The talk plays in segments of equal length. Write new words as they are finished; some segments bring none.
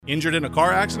Injured in a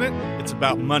car accident? It's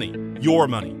about money. Your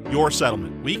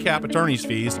settlement. We cap attorney's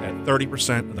fees at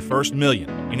 30% of the first $1 million.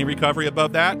 Any recovery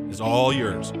above that is all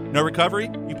yours. No recovery?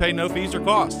 You pay no fees or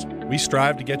costs. We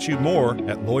strive to get you more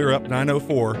at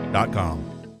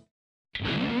lawyerup904.com.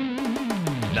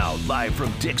 Now live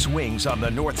from Dick's Wings on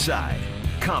the north side,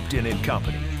 Compton and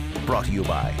Company. Brought to you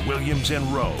by Williams and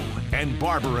Rowe and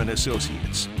Barber and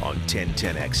Associates on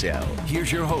 1010XL.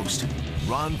 Here's your host,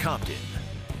 Ron Compton.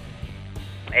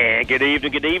 And good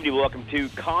evening. Welcome to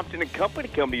Compton and Company,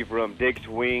 coming to you from Dick's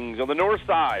Wings on the north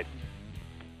side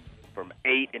from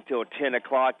 8 until 10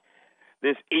 o'clock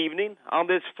this evening on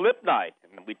this flip night.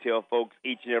 And we tell folks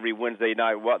each and every Wednesday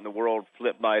night what in the world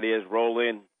flip night is. Roll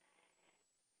in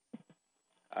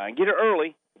and get it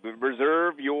early.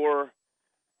 Reserve your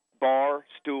bar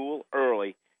stool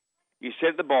early. You sit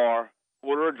at the bar,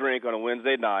 order a drink on a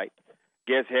Wednesday night,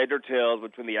 guess heads or tails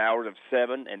between the hours of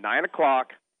 7 and 9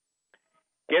 o'clock.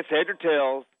 Guess heads or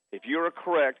tails. If you are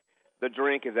correct, the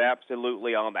drink is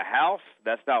absolutely on the house.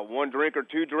 That's not one drink or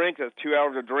two drinks. That's 2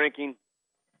 hours of drinking.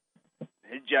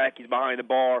 Jackie's behind the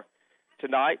bar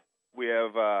tonight. We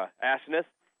have Asenath.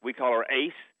 We call her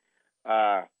Ace.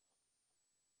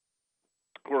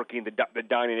 Working the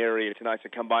dining area tonight, so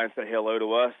come by and say hello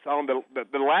to us. On the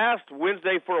last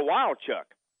Wednesday for a while,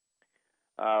 Chuck.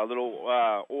 Little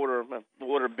order of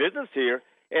business here.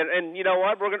 And you know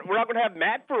what? We're not going to have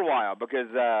Matt for a while because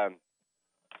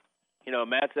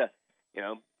Matt's a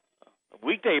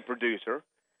weekday producer,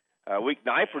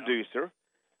 weeknight producer.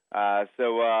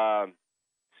 So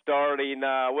starting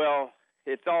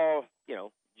it's all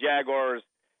Jaguars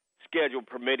schedule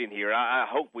permitting here. I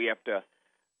hope we'll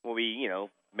be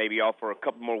maybe off for a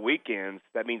couple more weekends.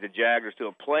 That means the Jags are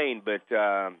still playing, but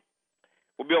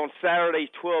we'll be on Saturdays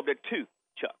 12 to 2,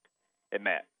 Chuck and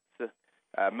Matt.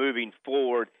 Moving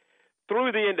forward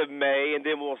through the end of May, and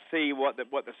then we'll see what the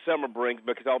summer brings,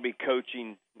 because I'll be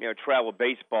coaching travel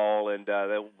baseball, and that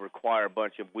will require a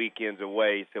bunch of weekends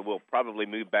away. So we'll probably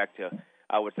move back to,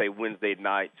 I would say, Wednesday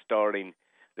night starting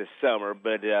this summer.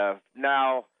 But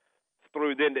now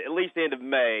through then, at least the end of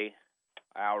May,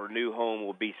 our new home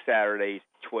will be Saturdays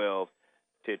 12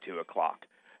 to 2 o'clock.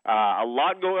 A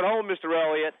lot going on, Mr.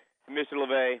 Elliott, Mr.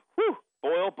 LeVay. Whew,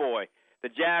 boy, oh boy. The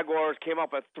Jaguars came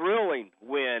off a thrilling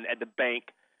win at the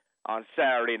bank on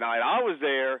Saturday night. I was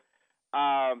there.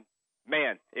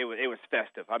 Man, it was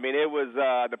festive. I mean, it was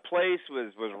the place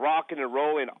was rocking and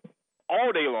rolling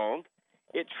all day long.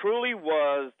 It truly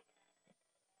was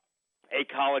a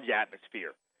college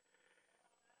atmosphere.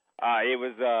 It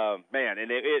was and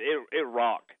it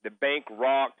rocked. The bank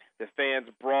rocked. The fans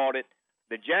brought it.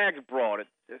 The Jags brought it,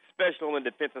 especially on the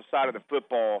defensive side of the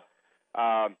football.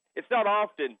 It's not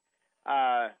often.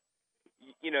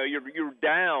 You're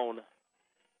down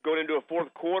going into a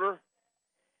fourth quarter,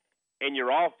 and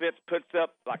your offense puts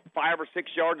up like 5 or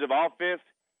 6 yards of offense,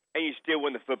 and you still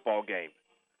win the football game.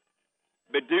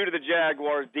 But due to the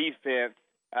Jaguars' defense,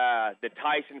 the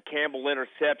Tyson Campbell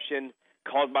interception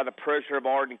caused by the pressure of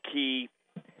Arden Key,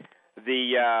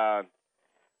 the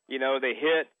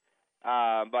hit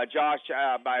by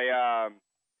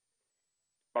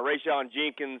Rayshawn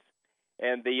Jenkins,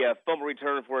 and the fumble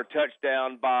return for a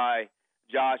touchdown by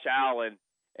Josh Allen,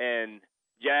 and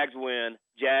Jags win.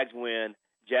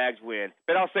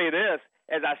 But I'll say this: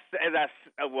 I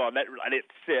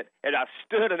didn't sit, as I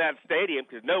stood in that stadium,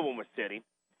 because no one was sitting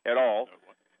at all.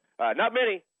 Not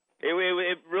many.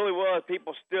 It really was.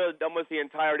 People stood almost the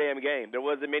entire damn game. There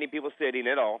wasn't many people sitting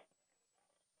at all.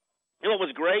 You know what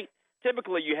was great?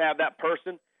 Typically, you have that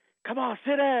person, come on,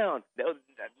 sit down.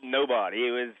 Nobody.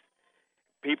 It was.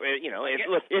 People,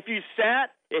 look, if you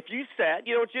sat, you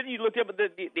looked up at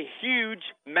the huge,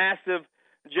 massive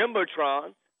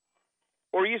jumbotrons,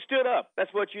 or you stood up.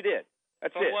 That's what you did.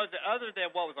 That's it. Was it, other than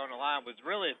what was on the line, was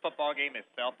really a football game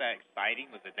itself that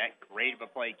exciting? Was it that great of a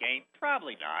play game?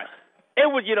 Probably not. It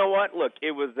was. You know what? Look,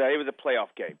 it was a playoff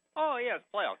game. Oh yeah, it's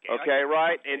a playoff game. Okay,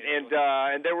 right, and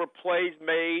there were plays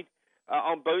made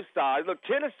on both sides. Look,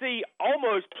 Tennessee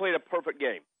almost played a perfect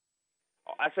game.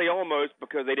 I say almost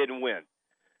because they didn't win.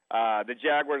 The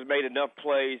Jaguars made enough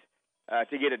plays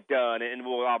to get it done, and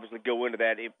we'll obviously go into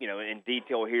that, in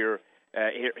detail here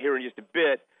in just a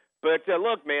bit. But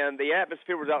look, man, the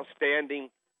atmosphere was outstanding.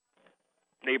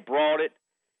 They brought it,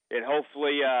 and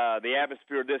hopefully the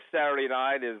atmosphere this Saturday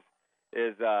night is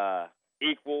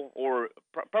equal or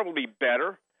probably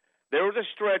better. There was a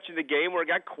stretch in the game where it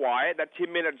got quiet. That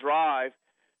 10-minute drive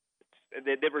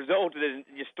that resulted in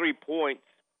just 3 points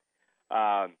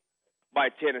by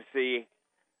Tennessee.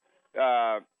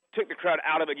 Took the crowd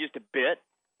out of it just a bit,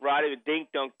 right? It was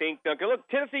dink-dunk. And look,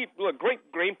 Tennessee, great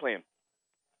game plan.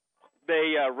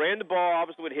 they ran the ball,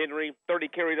 obviously, with Henry, 30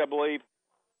 carries, I believe.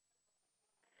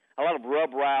 A lot of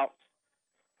rub routes,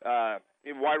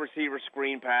 wide receiver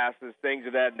screen passes, things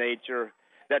of that nature.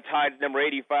 That number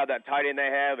 85, that tight end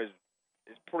they have is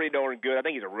pretty darn good. I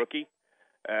think he's a rookie.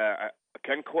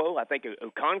 Okonkwo, I think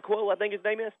his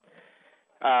name is.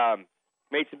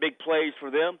 Made some big plays for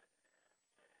them.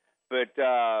 But,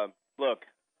 look,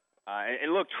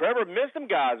 Trevor missed some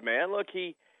guys, man. Look,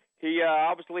 he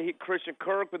obviously hit Christian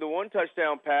Kirk with a 1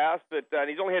 touchdown pass, but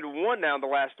he's only had 1 now in the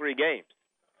last 3 games.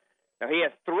 Now, he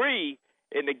had 3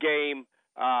 in the game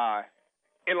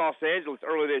in Los Angeles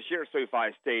earlier this year at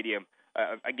SoFi Stadium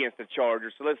against the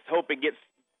Chargers. So let's hope it gets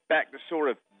back to sort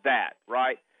of that,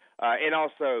 right? And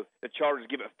also, the Chargers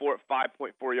give it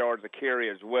 5.4 yards a carry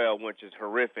as well, which is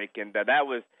horrific. And that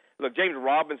was, look, James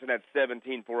Robinson had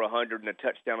 17 for 100 and a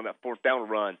touchdown on that 4th down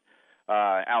run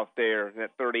out there in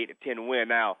that 38-10 win.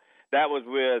 Now, that was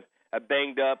with a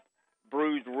banged-up,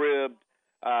 bruised-ribbed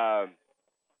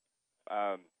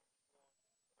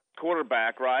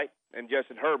quarterback, right, and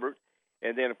Justin Herbert.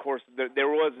 And then, of course, there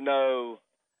was no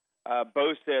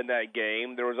Bosa in that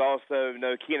game. There was also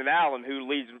no Keenan Allen, who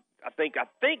leads – I think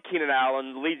Keenan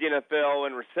Allen leads the NFL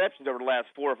in receptions over the last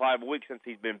 4 or 5 weeks since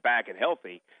he's been back and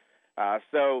healthy.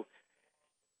 So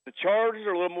the Chargers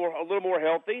are a little more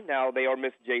healthy. Now they are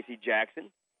missing J.C.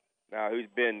 Jackson, who's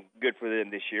been good for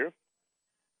them this year.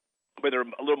 But they're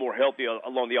a little more healthy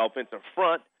along the offensive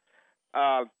front.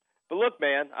 But look,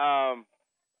 man, a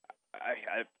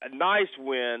nice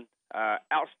win,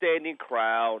 outstanding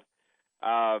crowd.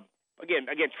 Again,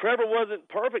 Trevor wasn't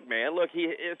perfect, man. Look,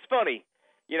 it's funny.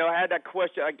 You know, I had that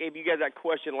question. I gave you guys that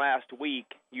question last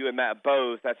week, you and Matt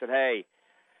both. I said, hey,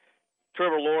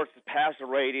 Trevor Lawrence's passer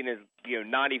rating is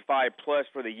 95 plus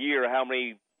for the year. How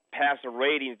many passer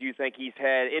ratings do you think he's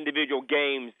had individual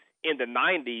games in the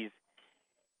 90s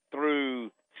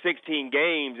through 16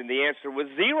 games? And the answer was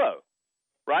 0,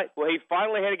 right? Well, he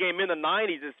finally had a game in the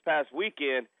 90s this past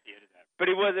weekend, but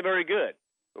he wasn't very good.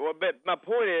 Well, but my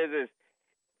point is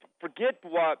forget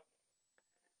what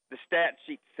the stat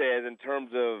sheet says in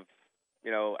terms of,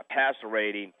 a passer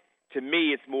rating. To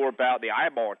me, it's more about the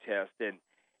eyeball test.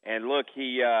 And look,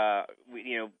 he,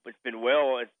 it's been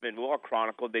well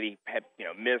chronicled that he had,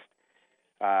 missed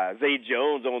Zay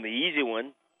Jones on the easy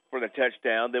one for the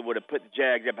touchdown that would have put the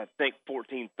Jags up, I think,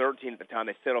 14-13 at the time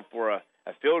they settled for a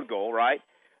field goal, right?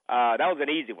 That was an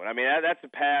easy one. I mean, that's a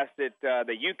pass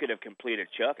that you could have completed,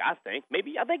 Chuck, I think.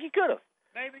 I think you could have.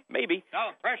 Maybe.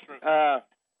 No, pressure.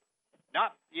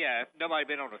 If nobody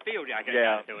been on the field, I can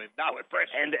do it. Not with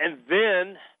pressure. And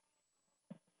then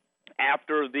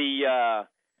after the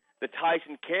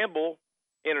Tyson Campbell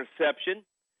interception,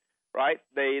 right?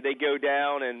 They go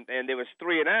down and there was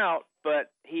 3 and out,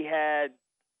 but he had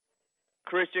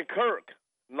Christian Kirk,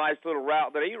 nice little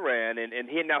route that he ran, and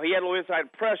he had a little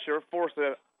inside pressure, forced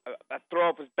a throw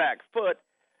off his back foot,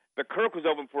 but Kirk was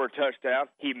open for a touchdown.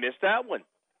 He missed that one.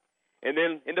 And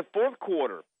then in the 4th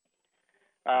quarter,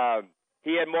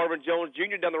 he had Marvin Jones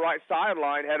Jr. down the right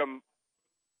sideline, had him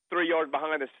 3 yards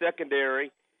behind the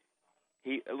secondary.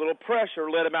 A little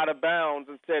pressure led him out of bounds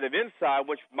instead of inside,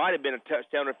 which might have been a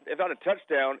touchdown. If not a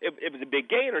touchdown, it was a big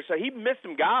gainer. So he missed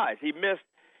some guys. He missed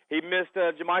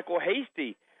Jermichael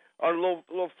Hasty on a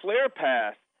little flare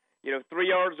pass. 3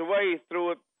 yards away, he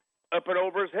threw it up and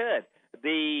over his head.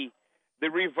 The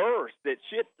reverse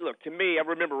look, to me, I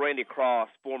remember Randy Cross,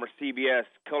 former CBS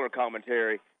color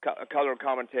commentator,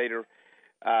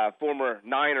 former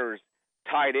Niners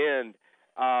tight end.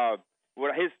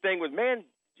 What his thing was, man,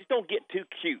 just don't get too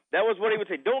cute. That was what he would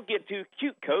say. Don't get too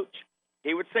cute, coach.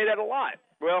 He would say that a lot.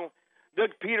 Well, Doug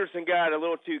Peterson got a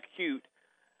little too cute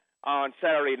on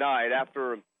Saturday night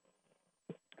after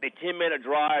a 10-minute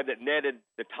drive that netted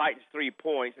the Titans 3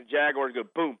 points. The Jaguars go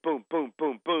boom, boom, boom,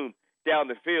 boom, boom down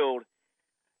the field,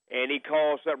 and he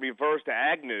calls that reverse to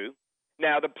Agnew.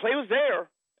 Now, the play was there.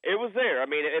 It was there. I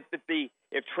mean,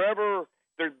 if Trevor,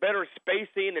 there's better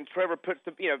spacing and Trevor pitched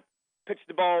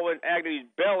the ball in Agnew's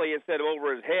belly instead of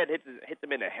over his head, hits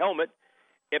him in the helmet,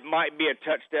 it might be a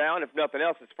touchdown. If nothing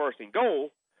else, it's 1st and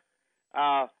goal.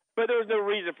 But there was no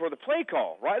reason for the play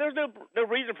call, right? There's no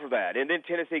reason for that. And then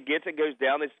Tennessee gets it, goes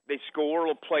down. They score a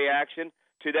little play action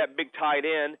to that big tight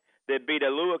end that beat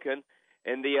Aluakin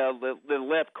in the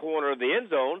left corner of the end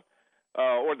zone,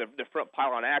 or the front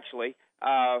pylon actually,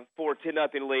 for a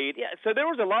 10-0 lead. Yeah, so there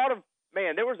was a lot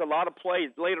of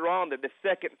plays later on that the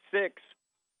 2nd and 6,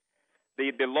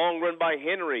 the long run by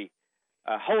Henry,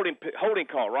 holding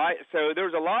call, right? So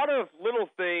there's a lot of little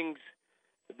things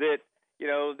that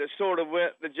that sort of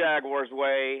went the Jaguars'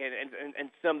 way and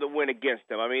some that went against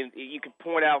them. I mean, you could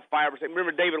point out 5%.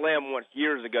 Remember David Lamb once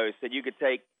years ago said you could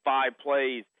take 5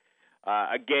 plays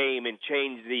a game and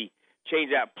change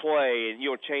that play, and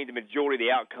change the majority of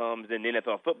the outcomes in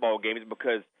NFL football games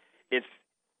because it's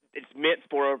meant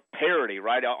for a parity,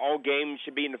 right? All games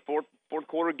should be in the fourth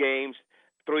quarter games,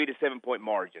 3 to 7 point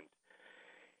margins.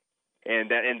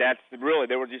 And that's really,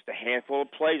 there were just a handful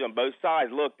of plays on both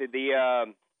sides. Look,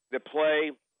 the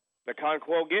play, the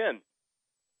Conquo again,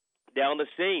 down the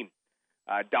seam.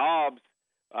 Dobbs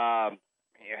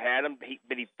had him,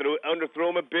 but he underthrew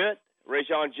him a bit.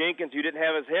 Rayshawn Jenkins, who didn't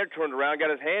have his head turned around,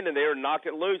 got his hand in there and knocked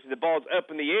it loose. The ball's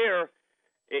up in the air.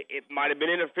 It might have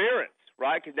been interference,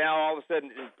 right? Because now all of a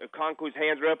sudden Conquo's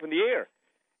hands are up in the air.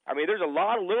 I mean, there's a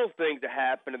lot of little things that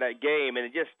happen in that game, and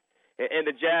and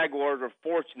the Jaguars were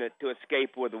fortunate to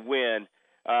escape with a win.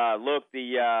 Look,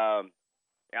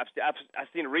 I've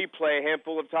seen a replay a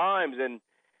handful of times, and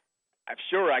I'm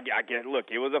sure I get.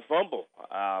 Look, it was a fumble,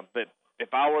 but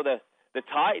if I were the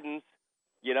Titans,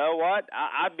 you know what?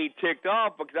 I'd be ticked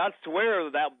off because I'd swear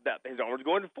that his arm was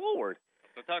going forward.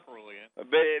 The tuck rule again.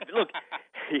 But look,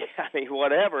 I mean,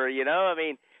 whatever, I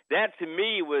mean, that to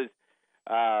me was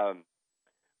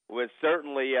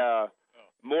certainly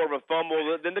more of a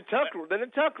fumble than the tuck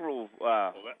rule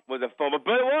was a fumble.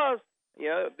 But it was,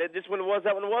 this one was,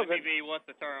 that one wasn't. Maybe what's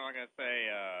the term I'm gonna say?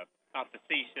 Not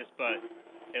facetious, but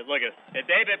look, if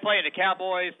they'd been playing the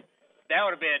Cowboys, that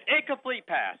would have been incomplete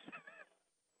pass.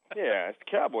 Yeah, it's the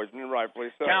Cowboys, and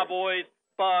rightfully so. Cowboys,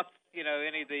 Bucks, any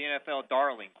of the NFL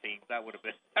darling teams, that would have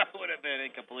been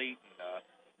incomplete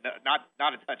and not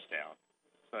a touchdown.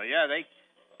 So yeah, they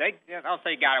I'll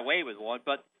say got away with one,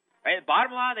 but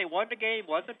bottom line, they won the game.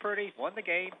 Wasn't pretty. Won the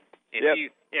game.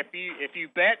 If you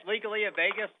bet legally in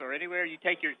Vegas or anywhere,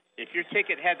 if your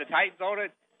ticket had the Titans on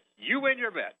it, you win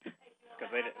your bet.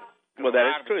 Well,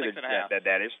 that is true.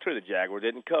 That is true. The Jaguars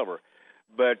didn't cover.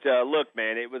 But, look,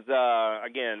 man, it was,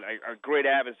 again, a great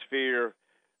atmosphere.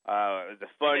 It was a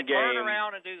fun game. Turn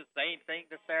around and do the same thing,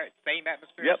 same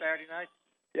atmosphere Saturday night?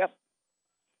 Yep.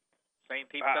 Same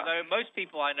people. Most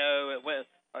people I know,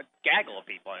 a gaggle of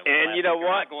people I know. And you know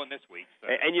what? Not going this week.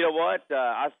 So. And you know what?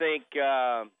 I think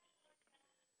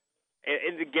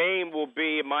in the game will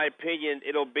be, in my opinion,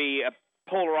 it'll be a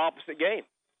polar opposite game.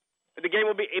 The game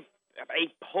will be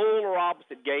a polar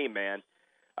opposite game, man.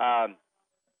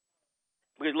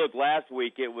 Because, look, last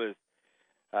week it was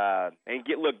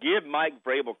give Mike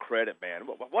Vrabel credit, man.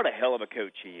 What a hell of a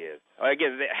coach he is.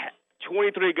 Again,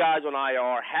 23 guys on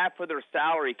IR, half of their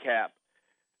salary cap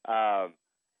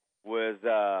was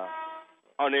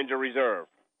on injury reserve.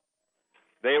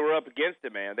 They were up against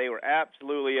it, man. They were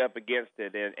absolutely up against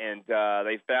it, and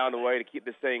they found a way to keep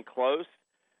this thing close.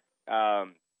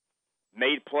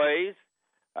 Made plays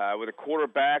with a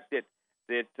quarterback that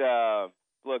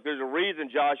look, there's a reason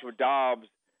Joshua Dobbs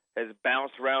has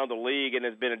bounced around the league and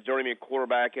has been a journeyman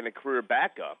quarterback and a career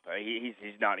backup. He's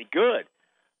not any good.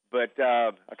 But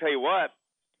I'll tell you what,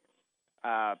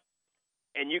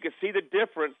 and you can see the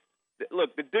difference.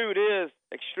 Look, the dude is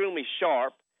extremely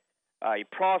sharp. He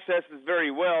processes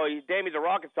very well. He's a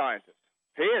rocket scientist.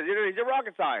 He is. He's a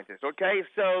rocket scientist, okay?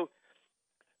 So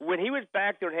when he was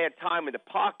back there and had time in the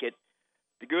pocket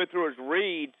to go through his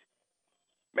reads,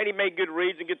 man, he made good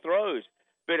reads and good throws.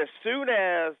 But as soon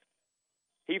as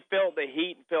he felt the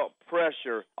heat and felt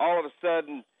pressure, all of a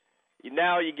sudden,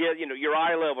 now you get, your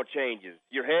eye level changes.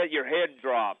 Your head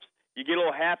drops. You get a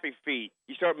little happy feet.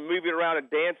 You start moving around and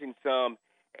dancing some,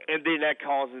 and then that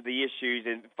causes the issues.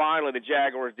 And finally, the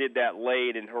Jaguars did that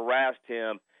late and harassed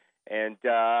him. And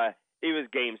it was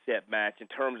game, set, match in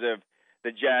terms of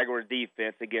the Jaguars'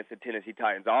 defense against the Tennessee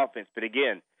Titans offense. But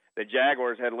again, the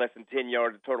Jaguars had less than 10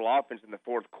 yards of total offense in the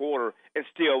fourth quarter and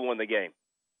still won the game.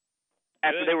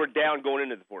 After they were down going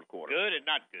into the fourth quarter. Good and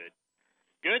not good.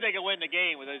 Good they can win the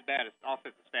game with those bad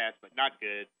offensive stats, but not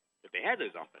good that they had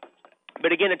those offensive stats.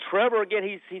 But again, Trevor,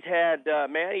 he's had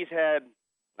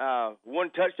one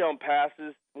touchdown pass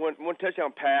in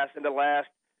the last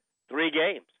 3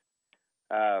 games.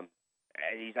 I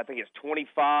think it's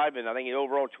 25, and I think he's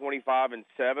overall 25-7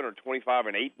 or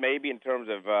 25-8 maybe in terms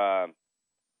of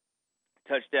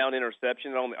touchdown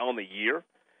interception on the year.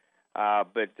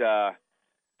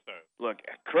 Look,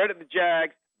 credit the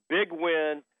Jags, big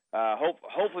win.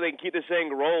 Hopefully they can keep this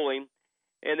thing rolling,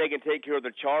 and they can take care of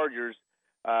the Chargers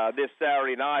this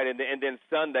Saturday night, and then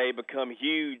Sunday become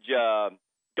huge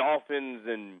Dolphins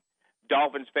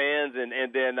fans,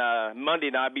 and then Monday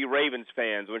night be Ravens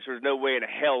fans, which there's no way in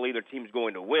hell either team's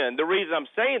going to win. The reason I'm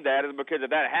saying that is because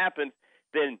if that happens,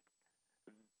 then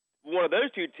one of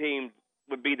those two teams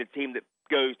would be the team that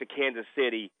goes to Kansas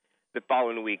City the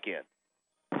following weekend.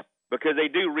 Because they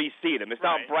do reseed them. It's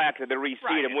not bracket, they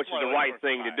reseed them, which is the right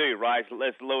thing to do, right?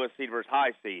 It's lowest seed versus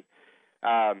high seed.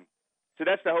 So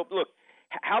that's the hope. Look,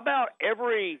 how about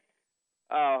every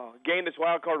game this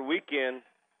wild card weekend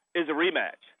is a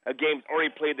rematch, a game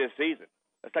already played this season.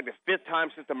 It's like the 5th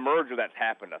time since the merger that's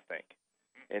happened, I think,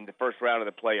 in the first round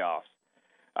of the playoffs.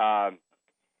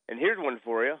 And here's one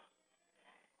for you.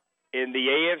 In the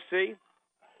AFC,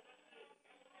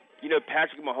 you know,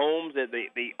 Patrick Mahomes at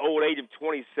the old age of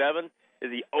 27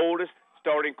 is the oldest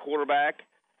starting quarterback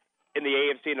in the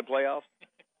AFC in the playoffs.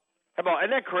 How about,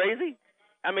 isn't that crazy?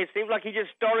 I mean, it seems like he just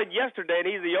started yesterday and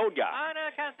he's the old guy. I know,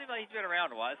 it kind of seems like he's been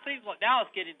around a while. It seems like now it's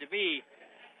getting to be,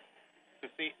 it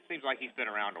seems like he's been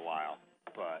around a while.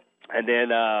 But and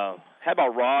then how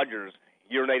about Rodgers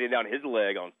urinating down his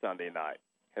leg on Sunday night?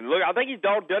 And look, I think he's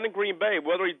done in Green Bay.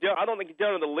 Whether he's done, I don't think he's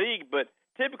done in the league, but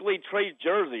typically trades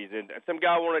jerseys. And some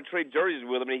guy wanted to trade jerseys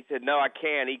with him, and he said, "No, I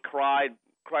can't." He cried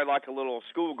like a little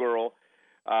schoolgirl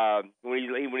when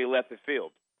he left the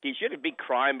field. He shouldn't be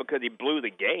crying because he blew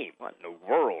the game. What in the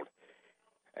world?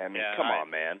 I mean, come on,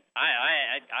 man.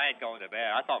 I had gone to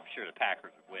bed. I thought for sure the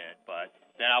Packers would win, but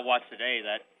then I watched today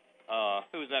that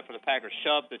who was that for the Packers?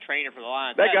 Shoved the trainer for the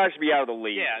Lions. That guy should be out of the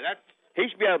league. Yeah, he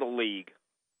should be out of the league.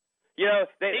 You know,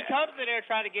 he comes in there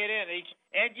trying to get in,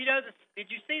 and you know, did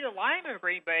you see the lineman of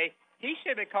Green Bay? He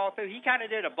should have been called through. He kind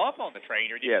of did a bump on the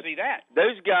trainer. Did you see that?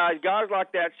 Those guys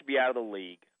like that should be out of the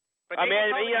league. But I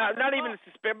mean, not even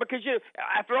suspend because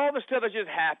after all the stuff that just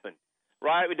happened,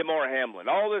 right, with DeMar Hamlin,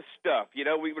 all this stuff, you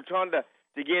know, we were trying to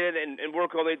get in and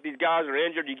work on it. These guys are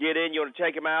injured. You get in, you want to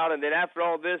take them out, and then after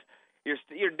all this,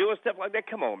 you're doing stuff like that.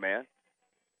 Come on, man.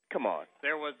 Come on.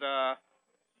 There was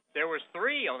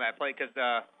 3 on that play because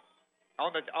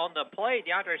on the play,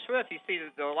 DeAndre Swift, you see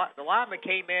the lineman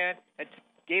came in and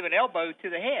gave an elbow to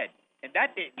the head, and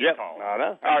that didn't get called. I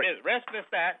know. The rest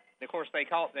missed that. And of course, they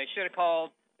should have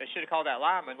called. They should have called that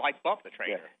lineman like bump the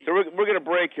trainer. Yeah. So we're going to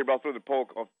break here, but I'll throw the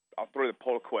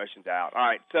poll questions out. All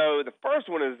right. So the first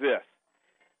one is this: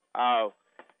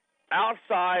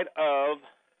 outside of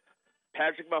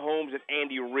Patrick Mahomes and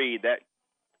Andy Reid, that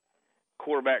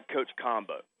quarterback coach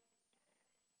combo,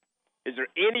 is there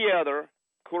any other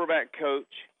quarterback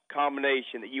coach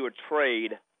combination that you would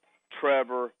trade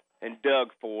Trevor and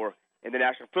Doug for in the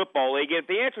National Football League? And if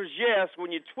the answer is yes,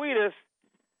 when you tweet us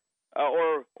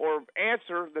or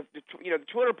answer the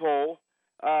Twitter poll,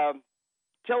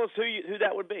 tell us who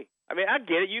that would be. I mean, I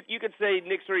get it. You could say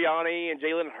Nick Sirianni and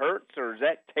Jalen Hurts, or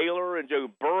Zach Taylor and Joe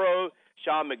Burrow,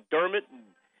 Sean McDermott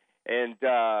and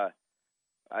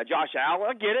Josh Allen.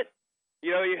 I get it.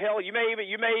 You know, hell, you may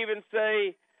even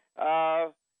say,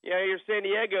 you're San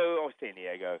Diego,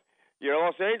 you're a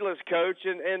Los Angeles coach,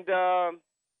 and the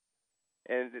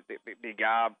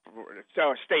guy,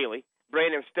 Staley.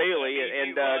 Brandon Staley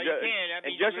and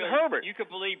Justin Herbert. You could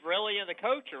believe really in the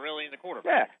coach or really in the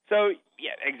quarterback. Yeah. So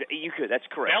you could. That's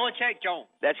correct. Belichick Jones.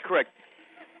 That's correct.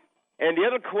 And the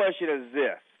other question is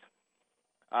this: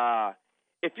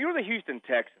 if you're the Houston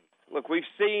Texans, look, we've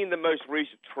seen the most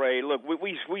recent trade. Look,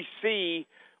 we see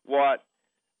what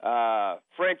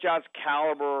franchise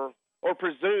caliber or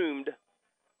presumed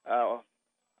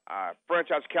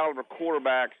franchise caliber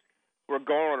quarterbacks were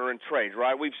garnered in trades,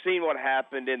 right? We've seen what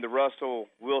happened in the Russell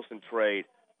Wilson trade.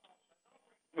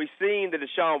 We've seen the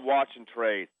Deshaun Watson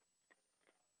trade.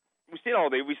 We've seen all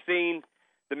these. We've seen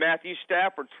the Matthew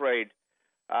Stafford trade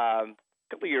a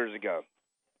couple of years ago.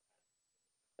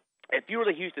 If you were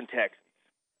the Houston Texans,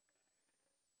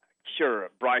 sure,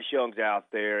 Bryce Young's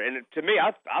out there, and to me,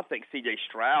 I think C.J.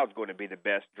 Stroud's going to be the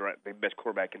best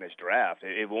quarterback in this draft.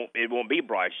 It won't be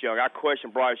Bryce Young. I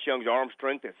question Bryce Young's arm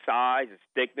strength, his size, his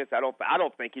thickness. I don't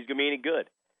think he's going to be any good.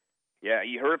 Yeah,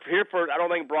 you heard here first. I don't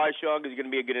think Bryce Young is going to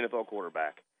be a good NFL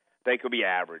quarterback. I think he'll be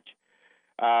average.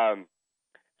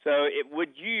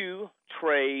 Would you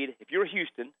trade, if you're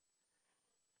Houston,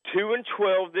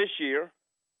 2-12 this year?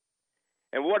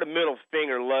 And what a middle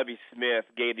finger Lovie Smith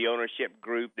gave the ownership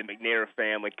group, the McNair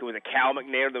family. Was it Cal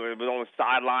McNair that was on the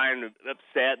sideline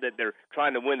upset that they're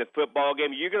trying to win the football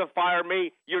game? You're going to fire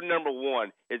me? You're number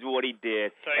one, is what he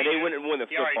did. So and they went and won the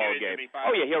football game.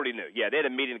 Oh, yeah, he already knew. Yeah, they had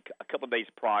a meeting a couple of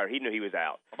days prior. He knew he was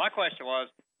out. Well, my question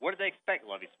was, what did they expect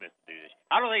Lovie Smith to do this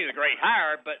year? I don't think he's a great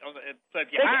hire, but so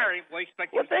if you hire him, what do you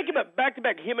expect him to do? Well, think about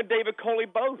back-to-back, him and David Coley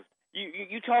both.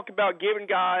 You talk about giving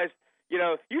guys –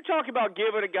 you talk about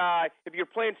giving a guy, if you're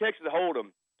playing Texas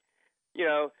Hold'em,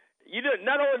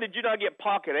 not only did you not get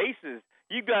pocket aces,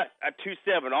 you got a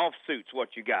 2-7 offsuits,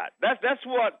 what you got. That's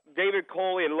what David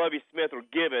Coley and Lovie Smith were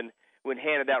given when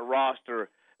handed that roster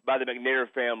by the McNair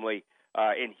family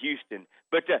in Houston.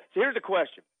 But so here's the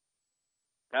question.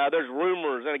 There's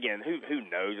rumors, and again, who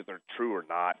knows if they're true or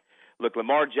not. Look,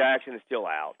 Lamar Jackson is still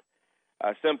out.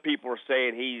 Some people are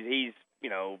saying he's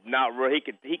not really.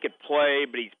 He could play,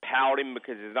 but he's pouting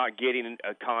because he's not getting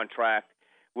a contract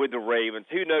with the Ravens.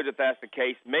 Who knows if that's the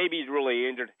case? Maybe he's really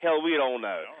injured. Hell, we don't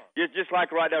know. Just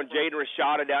like right now, Jaden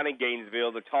Rashada down in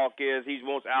Gainesville, the talk is he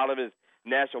wants out of his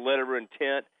national letter of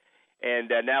intent, and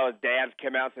now his dad's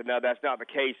come out and said, no, that's not the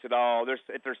case at all.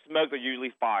 If there's smoke, there's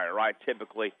usually fire, right,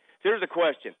 typically. So here's the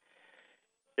question.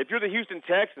 If you're the Houston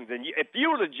Texans, and if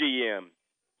you were the GM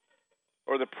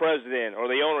or the president or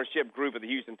the ownership group of the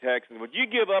Houston Texans, would you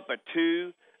give up a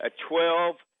 2, a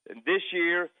 12 this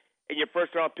year, and your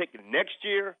first-round pick next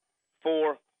year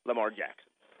for Lamar Jackson?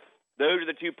 Those are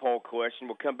the 2 poll questions.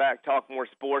 We'll come back, talk more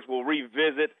sports. We'll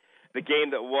revisit the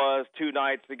game that was 2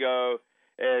 nights ago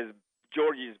as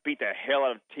Georgia just beat the hell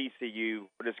out of TCU.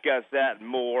 We'll discuss that and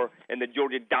more and the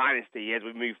Georgia dynasty as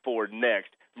we move forward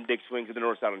next from Dick Swings to the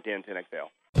North Side on 1010XL.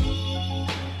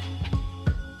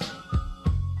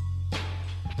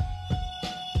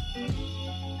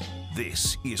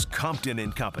 This is Compton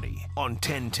and Company on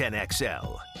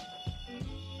 1010XL.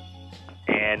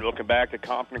 And welcome back to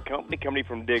Compton & Company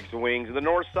from Diggs Wings of the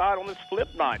North Side on this flip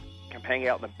night. Come hang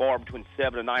out in the bar between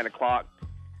 7 and 9 o'clock.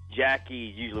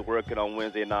 Jackie's usually working on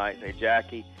Wednesday nights. Hey,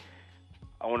 Jackie,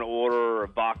 I want to order a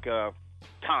vodka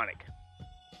tonic.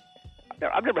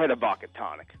 I've never had a vodka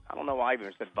tonic. I don't know why I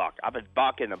even said vodka. I've had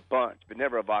vodka in a bunch, but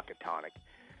never a vodka tonic.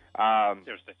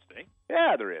 There's such thing.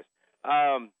 Yeah, there is.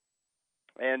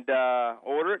 And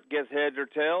order it, guess heads or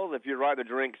tails. If you're right, the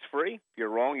drink's free. If you're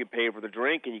wrong, you pay for the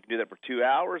drink, and you can do that for 2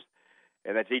 hours.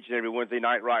 And that's each and every Wednesday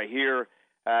night right here.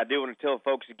 I do want to tell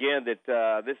folks again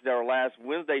that this is our last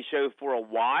Wednesday show for a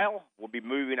while. We'll be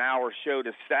moving our show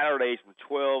to Saturdays from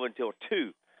 12 until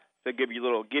 2. So give you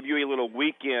a little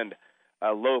weekend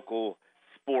local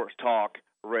sports talk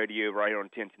radio right here on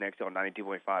 1010XL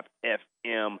 92.5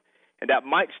 FM. And that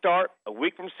might start a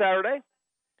week from Saturday.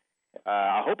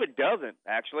 I hope it doesn't,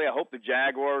 actually. I hope the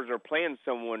Jaguars are playing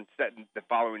someone the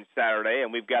following Saturday,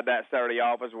 and we've got that Saturday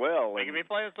off as well. They could be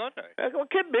playing Sunday. Well,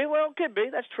 it could be.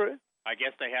 That's true. I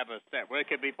guess they have a set. Well, it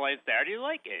could be playing Saturday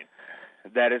night game.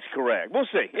 That is correct. We'll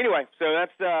see. Anyway, so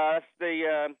that's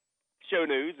the show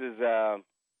news. Is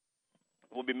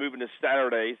we'll be moving to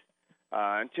Saturdays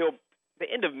until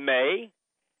the end of May,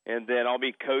 and then I'll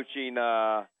be coaching,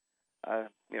 some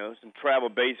travel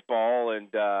baseball,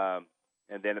 and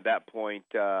then at that point,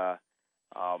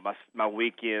 my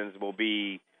weekends I'll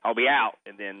be out,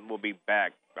 and then we'll be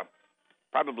back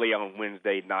probably on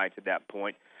Wednesday nights at that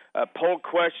point. Poll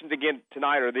questions again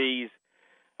tonight are these.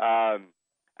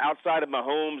 Outside of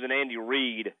Mahomes and Andy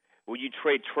Reid, will you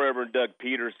trade Trevor and Doug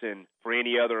Peterson for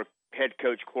any other head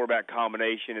coach quarterback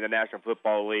combination in the National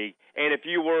Football League? And if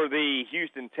you were the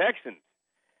Houston Texans,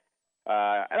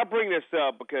 and I'll bring this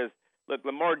up because, look,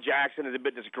 Lamar Jackson is a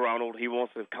bit disgruntled. He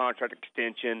wants a contract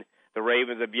extension. The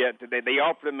Ravens have yet to. They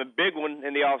offered him a big one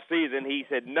in the offseason. He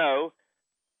said no.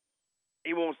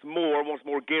 He wants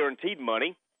more guaranteed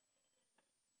money.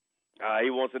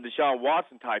 He wants a Deshaun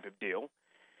Watson type of deal.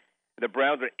 The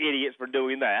Browns are idiots for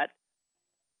doing that.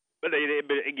 But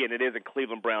again, it is a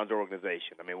Cleveland Browns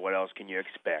organization. I mean, what else can you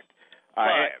expect?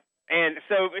 Right. And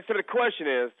so the question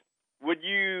is, would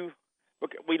you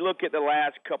we look at the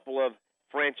last couple of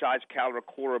franchise caliber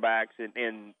quarterbacks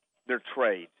in their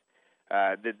trades.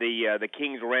 The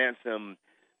King's ransom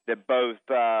that both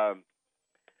the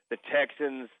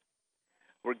Texans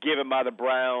were given by the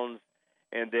Browns,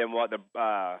 and then what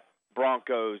the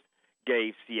Broncos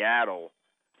gave Seattle.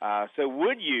 So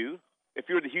would you, if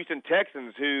you're the Houston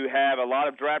Texans, who have a lot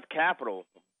of draft capital,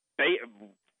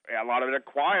 a lot of it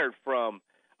acquired from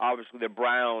obviously the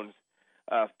Browns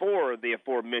for the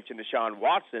aforementioned Deshaun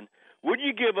Watson, would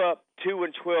you give up 2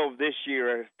 and 12 this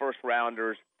year as first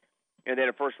rounders, and then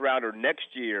a first rounder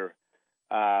next year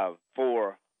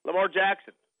for Lamar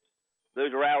Jackson?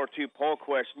 Those are our 2 poll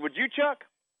questions. Would you, Chuck?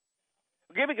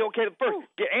 First,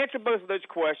 answer both of those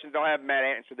questions. I'll have Matt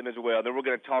answer them as well. Then we're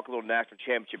going to talk a little national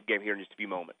championship game here in just a few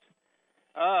moments.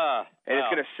 It's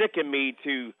going to sicken me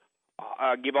to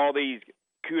give all these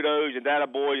kudos and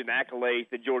attaboys and accolades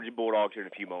to Georgia Bulldogs here in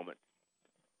a few moments.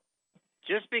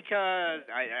 Just because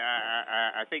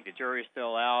I think the jury's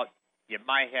still out, you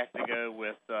might have to go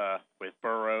with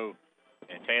Burrow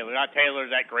and Taylor. Not Taylor's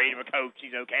that great of a coach;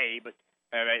 he's okay, but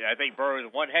I think Burrow's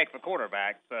one heck of a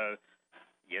quarterback. So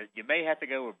you may have to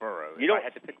go with Burrow.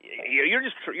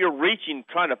 You're reaching,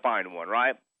 trying to find one,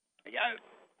 right? Yeah.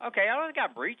 Okay, I don't think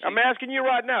I'm reaching. I'm asking you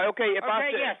right now. Okay, yes,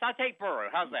 I'll take Burrow.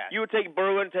 How's that? You would take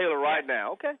Burrow and Taylor right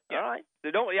now. Okay, yeah. All right.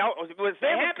 So say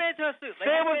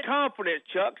it with confidence,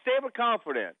 Chuck. Say it with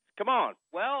confidence. Come on.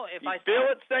 Well, if you I feel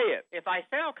sound, it, say it. If I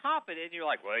sound confident, you're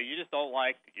like, well, you don't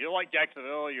like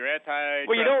Jacksonville. You're anti.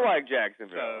 Well, you don't like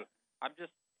Jacksonville.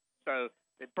 So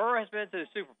Burrow has been to the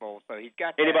Super Bowl, so he's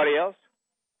got. Anybody else?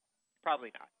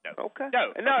 Probably not. No. Okay.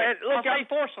 No. No. Okay. And look, I'll say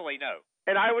forcefully no.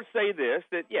 And I would say this,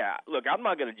 that, look, I'm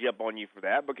not going to jump on you for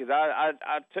that because I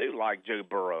too like Joe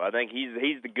Burrow. I think he's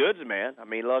the goods man. I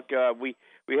mean, look, we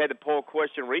had the poll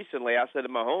question recently. I said to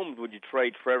Mahomes, would you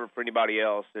trade Trevor for anybody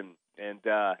else? And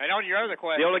on your other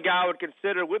question, the only guy I would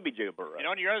consider would be Joe Burrow. And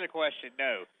on your other question,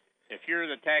 no. If you're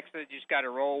the Texans, you just got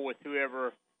to roll with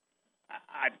whoever.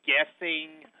 I'm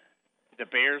guessing the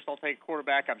Bears will take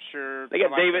quarterback. I'm sure they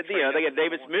got David. They got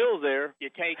Davis Mills there.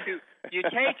 You take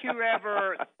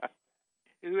whoever.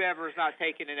 Whoever is not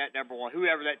taken in that number one,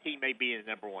 whoever that team may be in the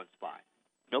number one spot.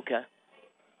 Okay.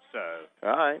 So.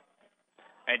 All right.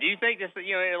 And do you think this?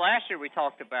 Last year we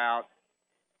talked about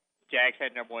Jags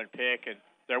had number one pick, and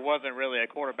there wasn't really a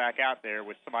quarterback out there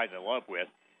with somebody to love with.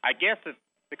 I guess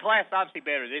the class is obviously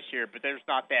better this year, but there's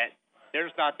not that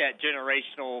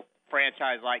generational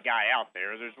franchise-like guy out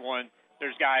there.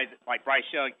 There's guys like Bryce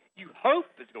Young. You hope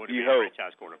is going to be a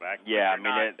franchise quarterback. Yeah, I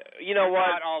mean, you know what?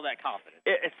 Not all that confident.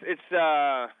 It's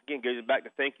again goes back to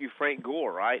thank you, Frank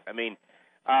Gore, right? I mean,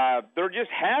 there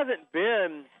just hasn't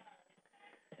been,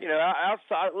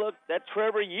 outside. Look, that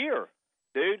Trevor year,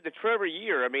 dude, the Trevor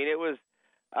year. I mean, it was.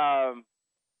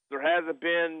 There hasn't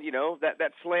been,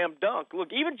 that slam dunk. Look,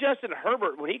 even Justin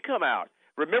Herbert when he come out.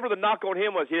 Remember the knock on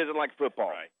him was he doesn't like football.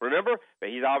 Right. Remember, but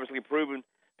he's obviously proven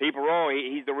people wrong.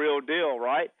 He's the real deal,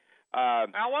 right?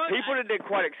 People didn't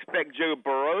quite expect Joe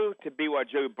Burrow to be what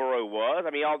Joe Burrow was.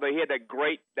 I mean, although he had that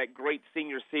great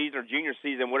senior season or junior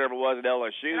season, whatever it was at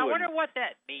LSU. And I wonder what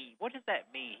that means. What does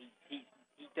that mean? He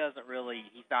doesn't really.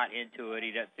 He's not into it.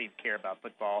 He doesn't seem to care about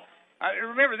football.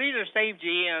 Remember, these are the same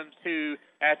GMs who,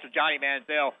 after Johnny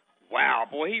Manziel, wow,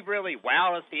 boy, he really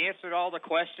wowed us. He answered all the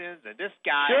questions, and this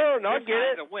guy, is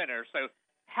a winner. So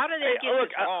how did they get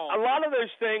this wrong? A lot of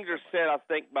those things are said, I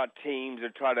think, by teams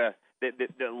that try to that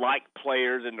like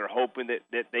players, and they're hoping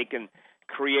that they can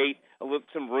create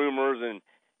some rumors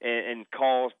and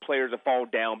cause players to fall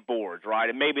down boards, right?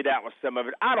 And maybe that was some of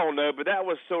it. I don't know, but that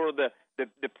was sort of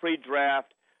the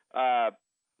pre-draft,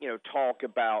 talk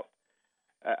about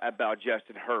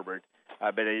Justin Herbert.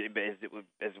 But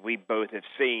as we both have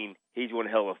seen, he's one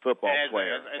hell of a football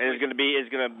player, and it's going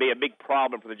to be a big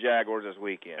problem for the Jaguars this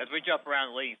weekend. As we jump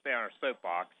around the league, stay on our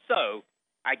soapbox. So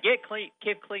I get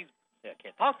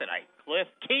can't talk tonight. Cliff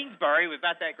Kingsbury was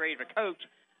not that great of a coach,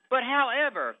 but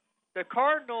however, the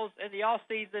Cardinals in the off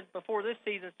season before this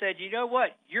season said, you know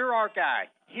what, you're our guy.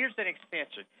 Here's an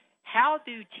extension. How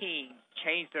do teams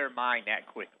change their mind that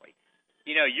quickly?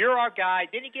 You're our guy.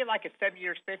 Didn't he get like a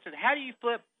 7-year extension? How do you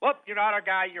flip? Whoop, you're not our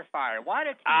guy. You're fired. Why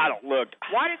do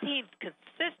teams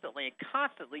consistently and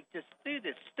constantly just do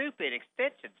this stupid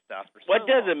extension stuff for so long?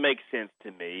 Doesn't make sense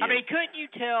to me. I mean, couldn't you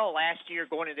tell last year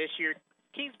going into this year,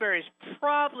 Kingsbury's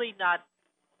probably not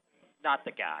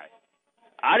the guy?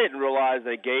 I didn't realize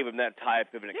they gave him that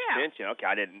type of an extension. Okay,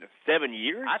 I didn't. 7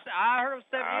 years? I heard of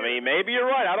 7 years. I mean, maybe you're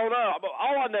right. I don't know. But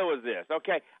all I know is this.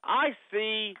 Okay, I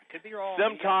see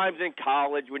sometimes in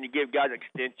college when you give guys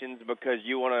extensions because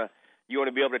you want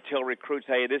to be able to tell recruits,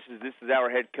 hey, this is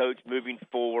our head coach moving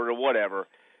forward or whatever.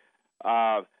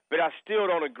 But I still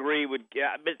don't agree with.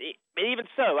 But even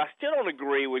so, I still don't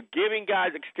agree with giving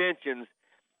guys extensions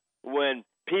when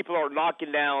people are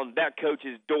knocking down that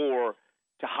coach's door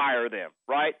to hire them,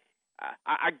 right?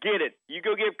 I get it. You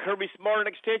go give Kirby Smart an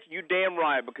extension, you damn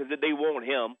right, because they want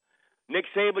him. Nick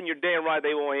Saban, you're damn right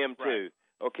they want him too.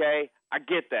 Right. Okay? I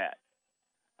get that.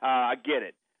 I get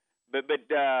it. But in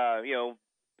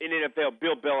the NFL,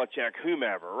 Bill Belichick,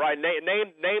 whomever, right?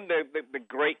 Name the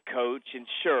great coach, and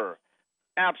sure,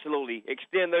 absolutely,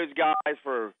 extend those guys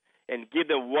and give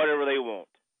them whatever they want.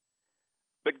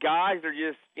 But guys are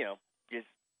just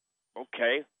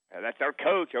okay. That's our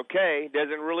coach. Okay,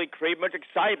 doesn't really create much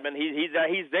excitement. He's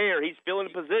there. He's filling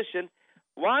the position.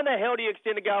 Why in the hell do you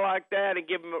extend a guy like that and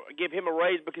give him a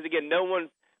raise? Because again, no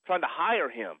one's trying to hire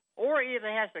him. Or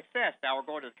either has success. Now we're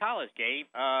going to the college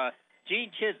game.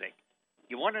 Gene Chizik,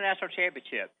 you won a national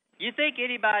championship. You think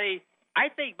anybody? I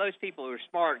think most people who are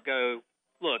smart go,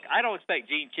 look, I don't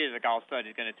expect Gene Chizik all of a sudden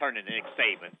is going to turn into Nick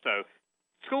Saban. So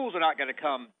schools are not going to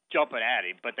come jumping at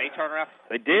him, but they turn around.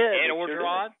 They did. Ed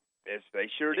Orgeron. Yes, they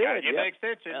sure did. Give an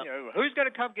extension. Yep. Who's going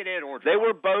to come get Ed Orgeron? They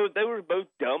were both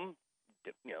dumb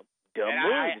moves,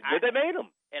 but they made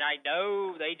them. And I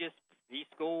know these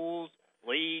schools,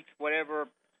 leagues, whatever,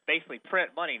 basically print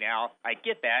money now. I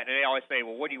get that, and they always say,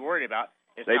 "Well, what are you worried about?"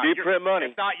 They do print money.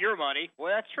 It's not your money.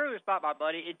 Well, that's true. It's not my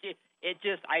money. It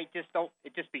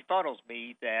it just befuddles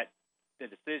me that the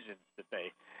decisions that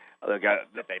they Look,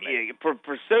 that they make.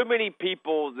 for so many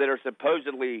people that are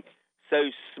supposedly so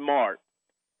smart,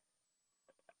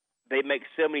 they make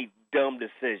so many dumb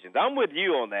decisions. I'm with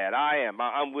you on that. I am.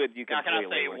 I'm with you Now, completely.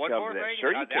 can I say when it one comes more to that. thing?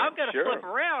 Sure, you can. I'm going to Sure. flip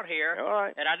around here, All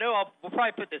right. and I know we'll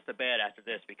probably put this to bed after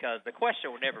this because the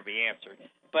question will never be answered.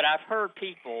 But I've heard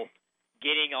people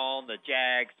getting on the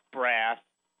Jags brass.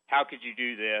 How could you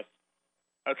do this?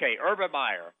 Okay, Urban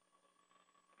Meyer.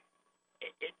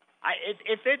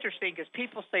 It's interesting because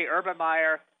people say Urban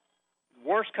Meyer,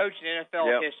 worst coach in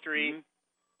NFL history. Mm-hmm.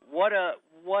 What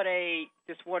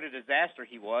a disaster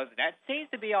he was, and that seems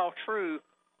to be all true.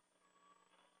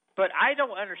 But I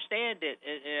don't understand it.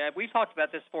 And we've talked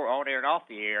about this before on air and off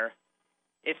the air.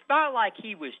 It's not like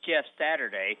he was Jeff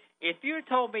Saturday. If you had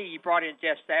told me you brought in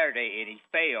Jeff Saturday and he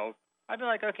failed, I'd be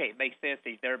like, okay, it makes sense.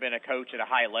 He's never been a coach at a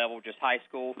high level, just high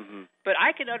school. Mm-hmm. But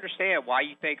I can understand why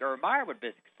you think Urban Meyer would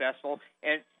be successful.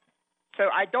 And so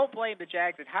I don't blame the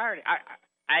Jags in hiring.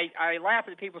 I laugh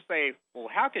at people say, well,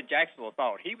 how could Jacksonville have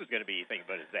thought he was going to be anything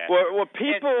but a disaster? Well,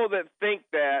 people that think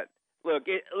that, look,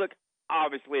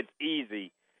 obviously it's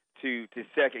easy to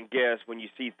second guess when you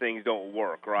see things don't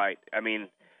work, right? I mean,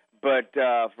 but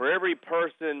for every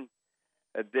person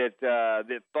that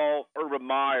thought Urban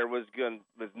Meyer was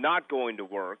not going to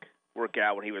work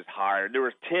out when he was hired, there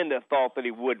was 10 that thought that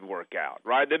he would work out,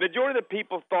 right? The majority of the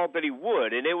people thought that he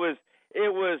would, and it was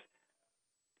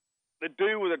the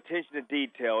dude with attention to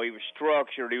detail. He was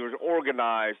structured. He was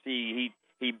organized. He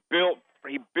built.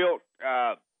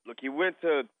 Look, he went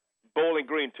to Bowling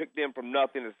Green, took them from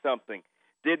nothing to something.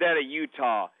 Did that at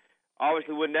Utah.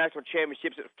 Obviously, won national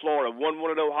championships at Florida. Won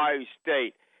one at Ohio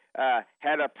State.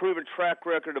 Had a proven track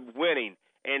record of winning.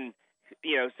 And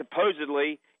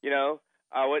supposedly, it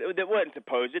wasn't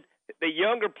supposed. The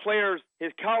younger players,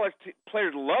 his college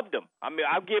players loved him. I mean,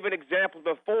 I've given examples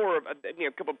before of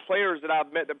a couple of players that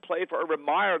I've met that played for Urban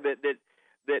Meyer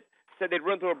that said they'd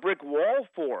run through a brick wall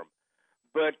for him.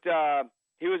 But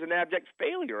he was an abject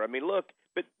failure. I mean, look,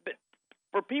 but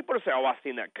for people to say, "Oh, I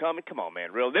seen that coming," come on,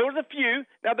 man, really? There was a few.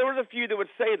 Now there was a few that would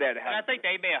say that. And I think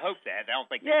they may have hoped that. I don't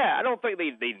think. Yeah, I don't think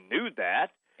they knew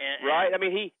that. Right? I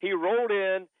mean, he rolled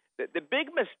in. The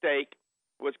big mistake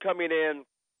was coming in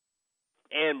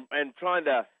and trying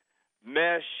to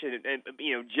mesh and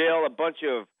gel a bunch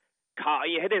of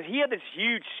he had this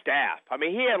huge staff. I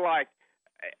mean, he had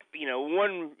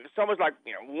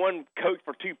one coach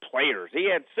for two players. He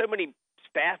had so many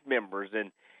staff members,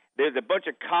 and there's a bunch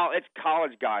of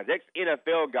college guys,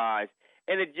 ex-NFL guys,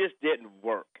 and it just didn't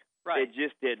work. Right. It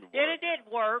just didn't work. And it didn't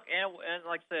work, and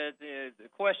like I said, the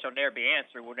question will never be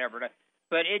answered. We'll never know.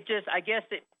 But I guess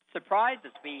it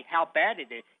surprises me how bad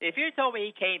it is. If you told me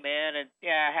he came in and,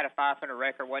 had a 500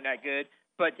 record, wasn't that good,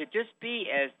 but to just be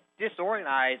as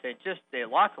disorganized and just the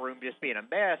locker room just being a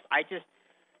mess,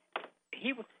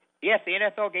 yes, the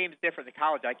NFL game is different than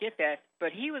college. I get that,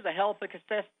 but he was a hell of a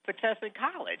success in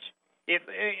college.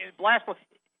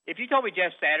 If you told me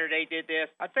Jeff Saturday did this,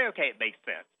 I'd say, okay, it makes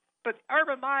sense. But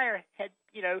Urban Meyer had,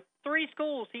 3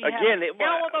 schools. He had a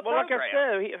hell of a program. Like I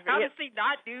said, how does he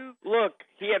not do? Look,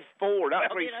 he had 4,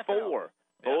 not 3, NFL. 4.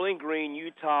 Yeah. Bowling Green,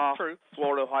 Utah, True.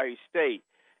 Florida, Ohio State.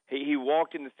 He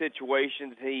walked into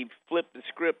situations. He flipped the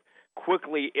script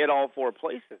quickly at all 4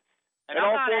 places. And at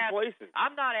all 4 places.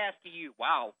 I'm not asking you,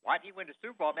 wow, why did he win the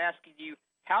Super Bowl? I'm asking you,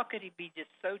 how could he be just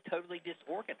so totally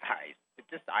disorganized?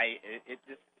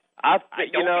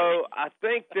 I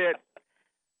think that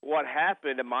what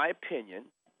happened, in my opinion,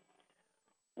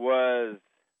 was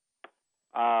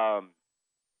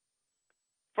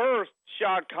first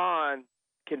Shad Khan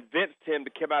convinced him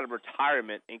to come out of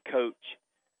retirement and coach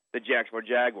the Jacksonville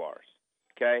Jaguars.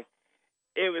 Okay,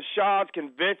 it was Shad's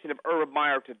convincing of Urban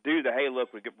Meyer to do the, hey, look,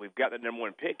 we've got the number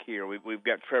 1 pick here. We've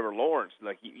got Trevor Lawrence.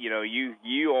 Like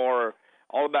you are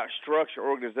all about structure,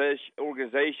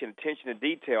 organization, attention to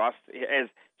detail. As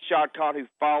Shad Khan, who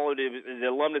followed the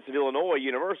alumnus of Illinois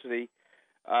University,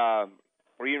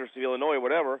 or University of Illinois,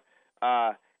 whatever.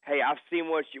 Hey, I've seen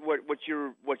what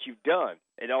you've done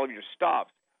and all of your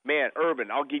stops. Man,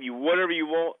 Urban, I'll give you whatever you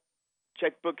want.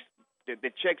 Checkbooks,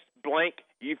 the check's blank.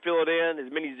 You fill it in,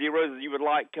 as many zeros as you would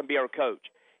like. Come be our coach.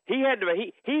 He had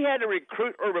to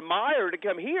recruit Urban Meyer to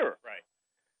come here. Right.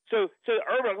 So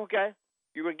Urban, okay,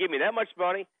 you're going to give me that much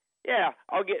money? Yeah,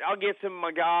 I'll get some of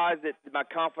my guys, my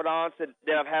confidants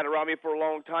that I've had around me for a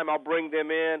long time. I'll bring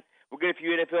them in. We'll get a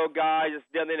few NFL guys that's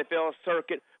done the NFL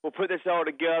circuit. We'll put this all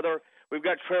together. We've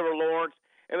got Trevor Lawrence,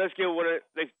 and let's go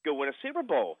win a Super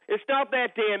Bowl. It's not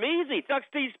that damn easy. It's like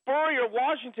Steve Spurrier of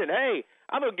Washington. Hey,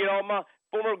 I'm gonna get all my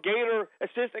former Gator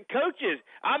assistant coaches.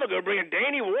 I'm going to bring in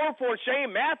Danny Warford,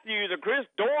 Shane Matthews, or Chris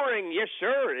Doring. Yes,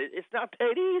 sure. It's not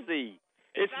that easy.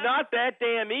 It's not that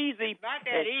damn easy. It's not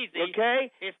that easy. Okay?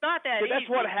 It's not that easy.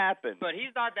 That's what happened. But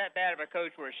he's not that bad of a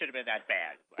coach where it should have been that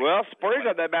bad. Well, Spurrier's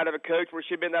not that bad of a coach where it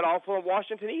should have been that awful in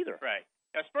Washington either. Right.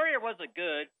 Now, Spurrier wasn't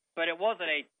good, but it wasn't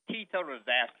a teetotal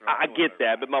disaster. I get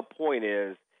that, but my point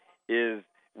is you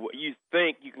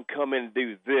think you can come in and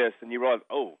do this, and you realize,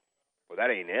 oh, well, that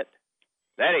ain't it.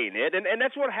 That ain't it. And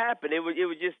that's what happened. It was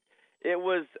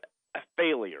a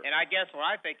failure. And I guess when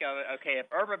I think of it, okay,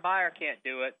 if Urban Meyer can't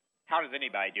do it, how does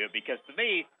anybody do it? Because to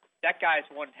me, that guy's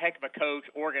one heck of a coach,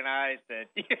 organized, and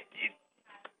he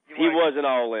wasn't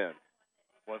all in.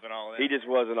 Wasn't all in. He just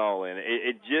wasn't all in.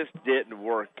 It just didn't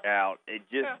work out. It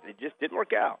just didn't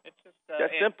work out. It's just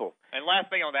that's simple. And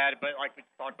last thing on that, but like we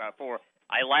talked about before,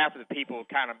 I laugh at the people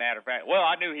kind of matter of fact. Well,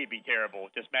 I knew he'd be terrible.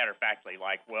 Just matter of factly,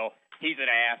 like, well, he's an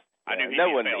ass. I knew he'd be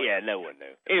a failure. No one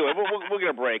knew. Anyway, we're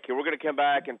going to break here. We're going to come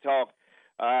back and talk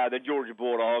the Georgia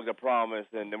Bulldogs, I promise,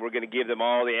 and we're going to give them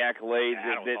all the accolades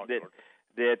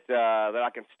that I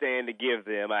can stand to give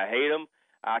them. I hate them.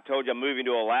 I told you I'm moving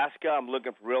to Alaska. I'm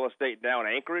looking for real estate down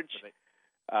in Anchorage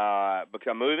because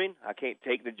I'm moving. I can't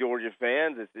take the Georgia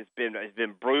fans. It's been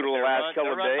brutal the last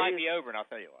couple of days. The run might be over, and I'll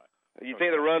tell you what. You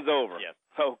think the run's over? Yes.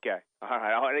 Okay. All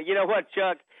right. You know what,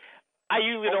 Chuck? I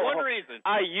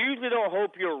usually don't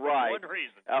hope you're right. For one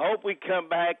reason. I hope we come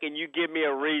back and you give me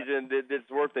a reason that's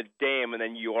worth a damn, and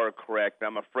then you are correct.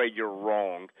 I'm afraid you're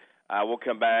wrong. We'll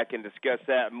come back and discuss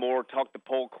that more, talk the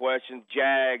poll questions,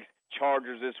 Jags,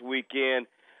 Chargers this weekend.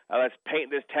 Let's paint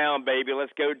this town, baby.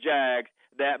 Let's go Jags.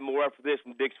 That more after this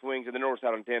from Dick's Wings in the North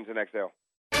Side on 1010XL.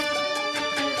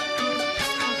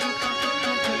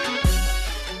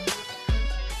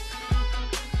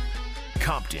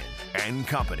 Compton and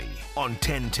Company on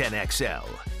 1010XL.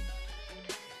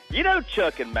 You know,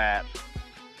 Chuck and Matt,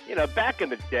 back in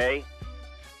the day,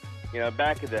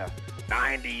 back in the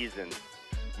 90s and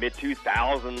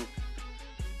mid-2000s,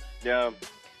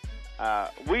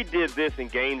 we did this in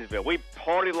Gainesville. We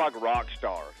partied like rock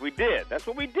stars. We did. That's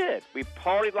what we did. We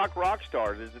partied like rock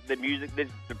stars. This is the music that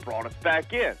brought us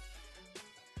back in.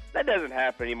 That doesn't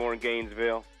happen anymore in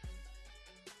Gainesville.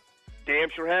 Damn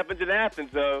sure happens in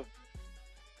Athens, though.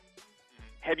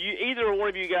 Have you either one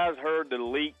of you guys heard the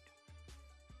leaked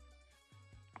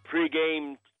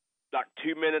pregame, like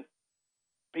 2-minute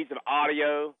piece of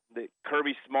audio that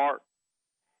Kirby Smart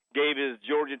gave his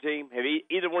Georgia team? Have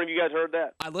either one of you guys heard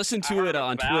that? I listened to it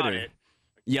on Twitter.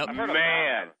 Yep.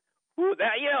 Man,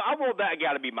 I want that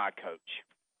guy to be my coach.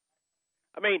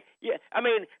 We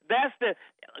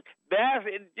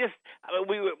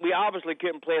obviously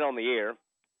couldn't play it on the air.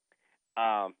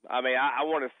 I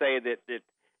want to say that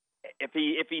if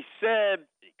he said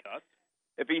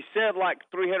like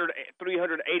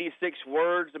 386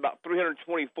 words, about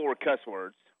 324 cuss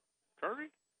words. Kirby?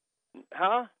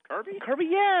 Huh? Kirby? Kirby,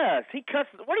 yes. He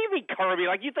cusses. What do you mean, Kirby?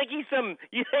 Like, what do you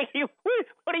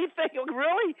think?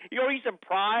 Really? Are you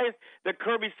surprised that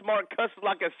Kirby Smart cusses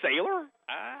like a sailor?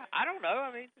 I don't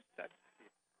know.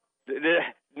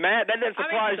 Matt, that doesn't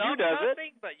surprise you, does it?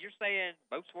 But you're saying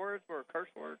most words were curse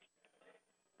words?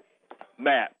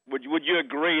 Matt, would you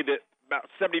agree that about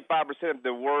 75% of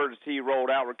the words he rolled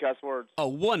out were cuss words?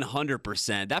 Oh,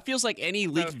 100%. That feels like any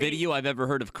leaked video I've ever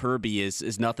heard of Kirby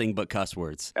is nothing but cuss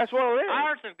words. That's what it is. I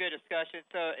heard some good discussion.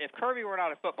 So if Kirby were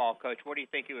not a football coach, what do you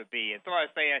think he would be? And somebody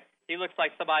was saying he looks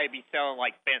like somebody would be selling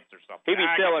like fence or something. He'd be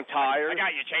selling tires. I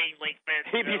got your chain link fence.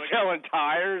 He'd be selling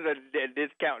tires and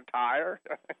discount tire.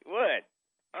 He would.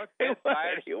 Okay,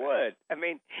 he would.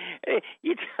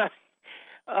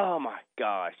 Oh, my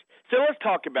gosh. So let's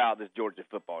talk about this Georgia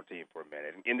football team for a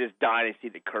minute. In this dynasty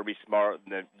that Kirby Smart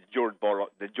and the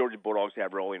Georgia Bulldogs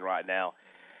have rolling right now.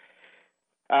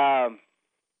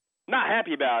 Not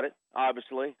happy about it,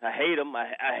 obviously. I hate them.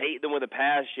 I hate them with a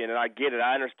passion, and I get it.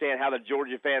 I understand how the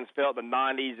Georgia fans felt in the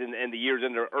 90s and the years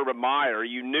under Urban Meyer.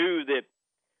 You knew that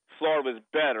Florida was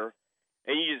better,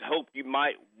 and you just hoped you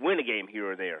might win a game here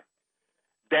or there.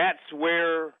 That's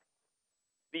where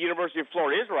the University of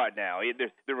Florida is right now.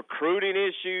 The recruiting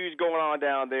issues going on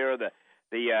down there.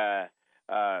 AAU,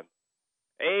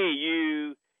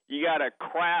 you got a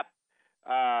crap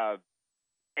AD,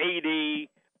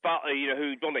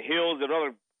 who's on the heels of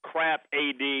another crap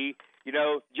AD.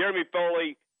 Jeremy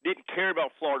Foley didn't care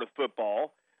about Florida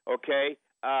football. Okay,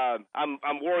 I'm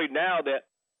worried now that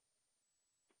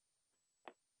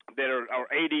our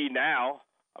AD now.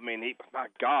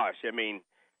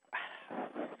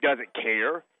 Doesn't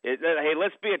care. Hey,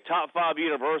 let's be a top 5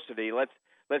 university. Let's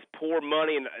pour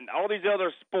money in all these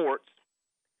other sports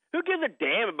Who gives a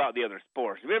damn about the other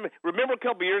sports? Remember a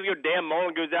couple years ago, Dan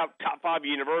Mullen goes out top 5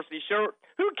 university shirt?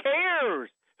 Who cares?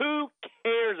 Who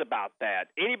cares about that?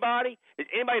 Anybody? Does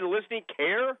anybody listening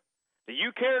care? Do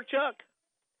you care, Chuck?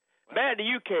 Matt, do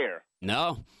you care?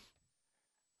 No.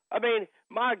 I mean,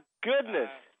 my goodness.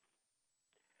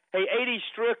 Hey, A.D.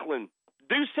 Strickland,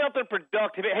 do something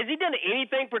productive. Has he done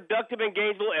anything productive in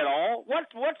Gainesville at all?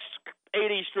 What's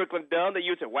A.D. Strickland done that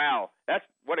you said, wow,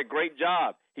 what a great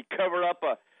job. He covered up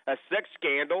a sex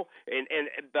scandal in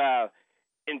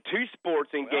 2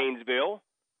 sports in Gainesville.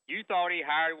 You thought he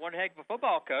hired one heck of a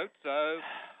football coach, so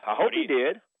I hope he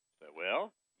did. So,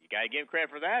 well, you got to give him credit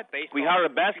for that. We hired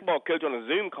a basketball coach on a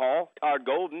Zoom call, Todd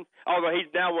Golden, although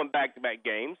he's now won back-to-back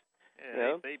games.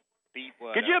 Yeah, they beat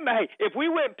what? Could you imagine, if we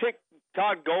went and picked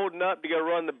Todd Golden up to go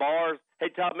run the bars, hey,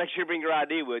 Todd, make sure you bring your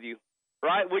ID with you.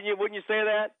 Right? Wouldn't you say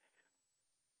that?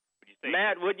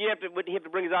 Matt, wouldn't he have to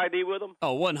bring his ID with him?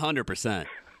 Oh, 100%.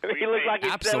 He looks like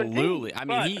he's Absolutely. 17. I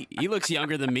mean, he looks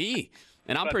younger than me,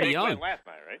 and I'm pretty young. They won last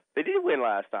night, right? They did win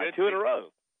last night, Good 2 in a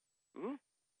row. Mm-hmm.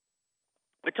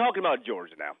 We're talking about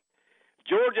Georgia now.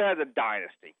 Georgia has a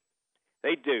dynasty.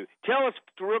 They do. Tell us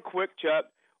real quick, Chuck,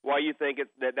 why you think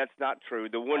that's not true.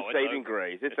 The one saving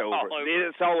grace. It's over.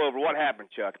 It's all over. What happened,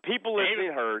 Chuck? People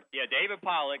listening heard. Yeah, David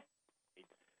Pollack,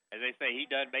 as they say, he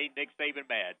done made Nick Saban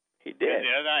mad. He did. The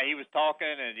other night he was talking,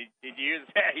 and did you hear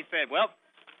that? He said, well,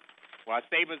 while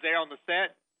Saban was there on the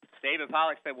set, David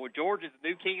Pollack said, well, Georgia's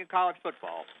the new king of college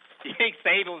football. Do you think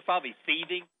Saban was probably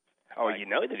seething? Oh, you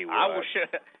know that he was. I was sure.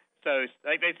 So,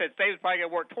 like they said, Saban's probably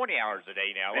going to work 20 hours a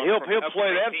day now. And he'll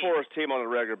play that for his team on a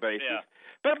regular basis. Yeah.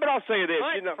 But I'll say this.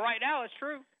 But for right now, it's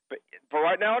true. But for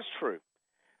right now, it's true.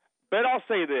 But I'll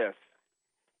say this.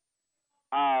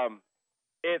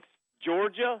 It's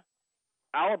Georgia,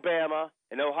 Alabama,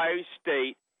 and Ohio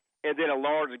State, and then a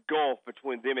large gulf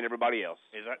between them and everybody else.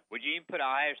 Would you even put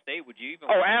Ohio State? Would you even?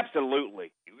 Oh,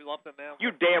 absolutely. You would lump them down?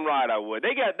 You damn right I would.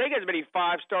 They got as many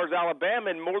 5-stars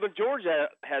Alabama and more than Georgia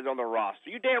has on their roster.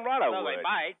 You damn right I would. Well, they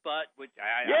might, but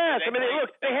yes, I mean,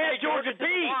 look, they had Georgia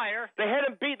beat. They had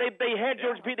them beat. They had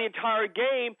Georgia beat the entire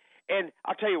game, and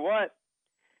I'll tell you what,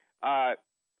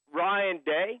 Ryan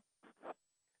Day.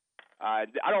 I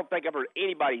don't think I've heard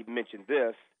anybody mention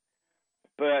this,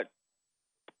 but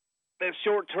that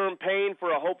short-term pain for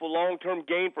a hopeful long-term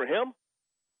gain for him.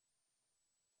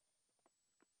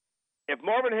 If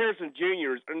Marvin Harrison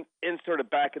Jr. is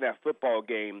inserted back in that football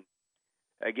game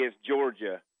against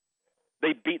Georgia,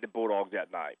 they beat the Bulldogs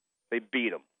that night. They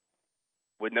beat them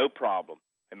with no problem.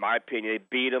 In my opinion, they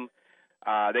beat them.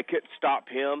 They couldn't stop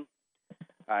him.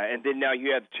 And then now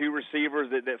you have 2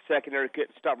 receivers that secondary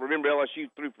couldn't stop. Remember,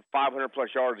 LSU threw for 500-plus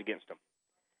yards against them.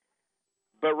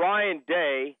 But Ryan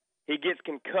Day, he gets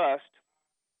concussed,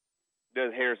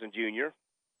 does Harrison Jr.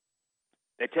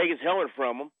 They take his helmet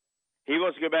from him. He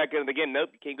wants to go back in again. Nope,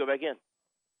 you can't go back in.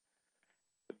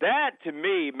 That, to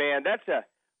me, man, that's a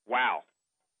wow.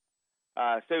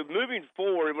 So moving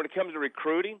forward, when it comes to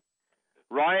recruiting,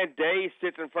 Ryan Day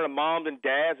sits in front of moms and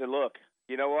dads and, look,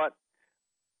 you know what?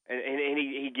 And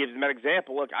he gives them that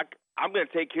example. Look, I'm going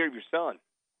to take care of your son.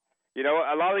 You know,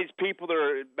 a lot of these people that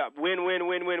are about win.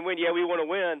 Yeah, we want to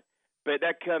win, but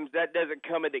that doesn't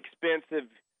come at the expense of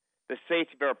the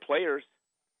safety of our players.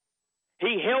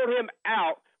 He held him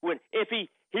out if he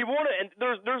wanted, and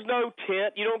there's no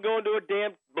tent. You don't go into a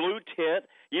damn blue tent.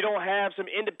 You don't have some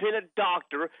independent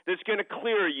doctor that's going to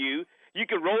clear you. You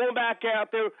can roll him back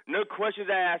out there, no questions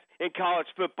asked, in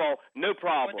college football, no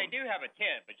problem. But they do have a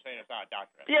tent, but you're saying it's not a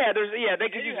doctor. Yeah,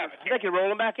 they can roll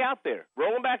him back out there.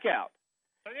 Roll him back out.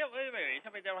 So, wait a minute. You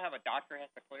tell me they don't have a doctor has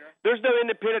to clear him? There's no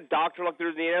independent doctor like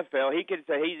there's in the NFL. He could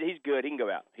say he's good. He can go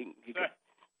out. And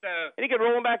he can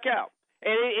roll him back out.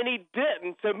 And he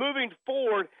didn't. So moving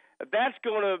forward, that's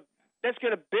going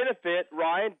to benefit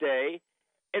Ryan Day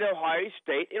and Ohio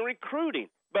State in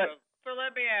recruiting. But so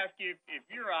let me ask you, if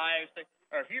you're Ohio State,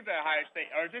 or if you've been Ohio State,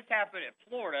 or if this happened at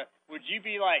Florida, would you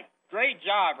be like, great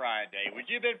job, Ryan Day? Would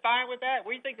you have been fine with that?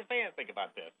 What do you think the fans think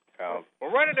about this?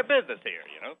 We're running a business here,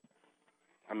 you know.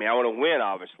 I mean, I want to win,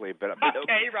 obviously, but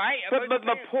okay, right. But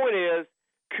my point is,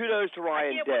 kudos to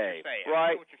Ryan Day,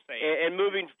 right? And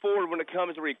moving forward, when it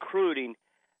comes to recruiting,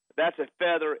 that's a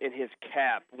feather in his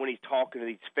cap when he's talking to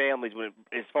these families,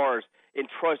 as far as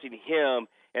entrusting him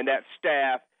and that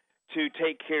staff to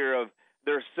take care of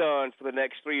their sons for the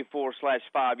next 3, 4,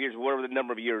 /5 years, whatever the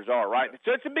number of years are, right?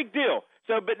 So it's a big deal.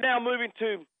 So, but now moving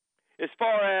to, as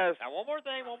far as now, one more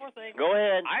thing. Go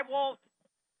ahead.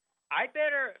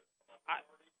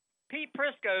 Pete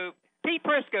Prisco Pete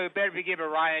Prisco better be giving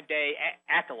Ryan Day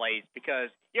accolades because,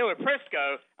 with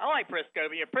Prisco, I like Prisco,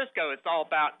 but Prisco, it's all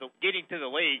about getting to the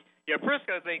league.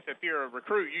 Prisco thinks if you're a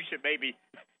recruit, you should maybe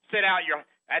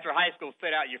after high school,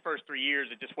 sit out your first 3 years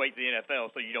and just wait for the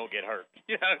NFL so you don't get hurt.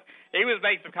 He was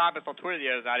making some comments on Twitter the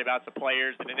other night about some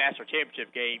players in the national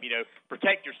championship game.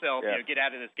 Protect yourself. Get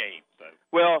out of this game. So.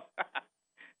 Well,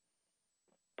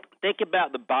 think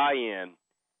about the buy-in,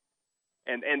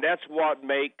 and that's what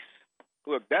makes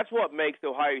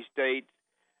Ohio State,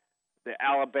 the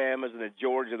Alabamas, and the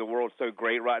Georgia of the world so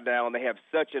great right now, and they have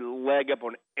such a leg up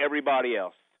on everybody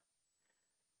else.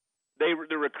 They're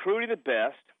recruiting the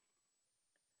best.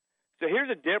 So here's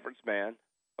the difference, man,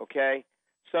 okay?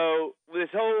 So with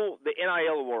the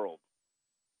NIL world,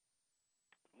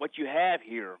 what you have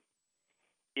here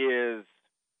is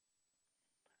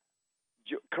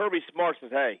Kirby Smart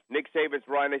says, hey, Nick Saban's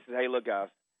Ryan, they says, hey, look, guys,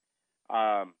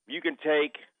 you can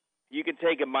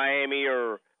take a Miami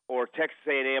or Texas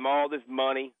A&M all this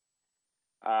money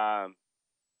and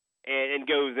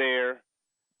go there.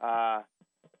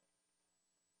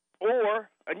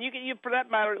 And you for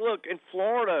that matter, look, in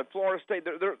Florida State,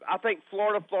 I think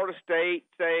Florida State,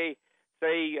 say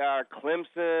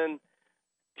Clemson,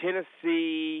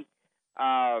 Tennessee,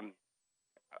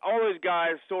 all those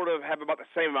guys sort of have about the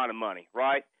same amount of money,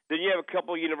 right? Then you have a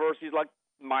couple of universities like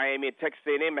Miami and Texas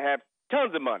A&M that have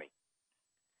tons of money.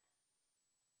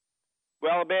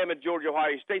 Well, Alabama, Georgia,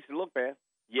 Ohio State said, look, man,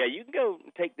 yeah, you can go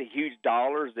and take the huge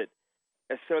dollars that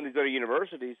some of these other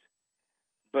universities,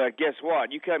 but guess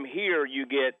what? You come here, you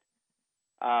get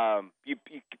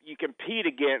you compete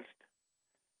against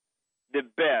the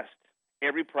best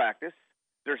every practice.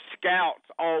 There's scouts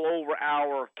all over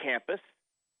our campus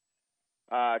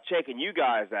checking you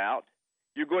guys out.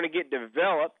 You're going to get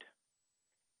developed,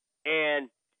 and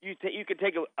you can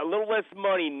take a little less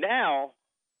money now,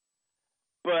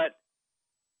 but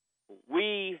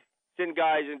we send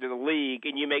guys into the league,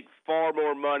 and you make far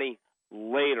more money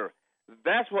later.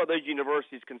 That's what those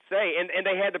universities can say, and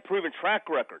they had the proven track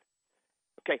record.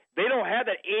 Okay, they don't have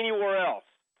that anywhere else.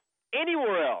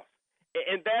 Anywhere else.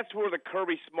 And that's where the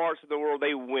Kirby Smarts of the world,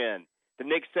 they win. The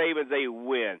Nick Sabans, they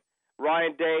win.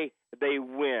 Ryan Day, they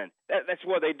win. That's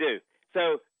what they do.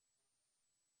 So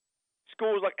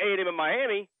schools like A&M and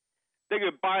Miami, they're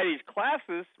going to buy these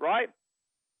classes, right?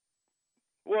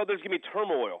 Well, there's going to be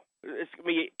turmoil. It's going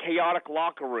to be chaotic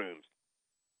locker rooms.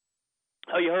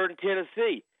 Oh, you heard in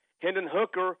Tennessee, Hendon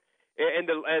Hooker and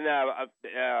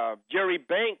Jerry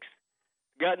Banks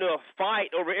got into a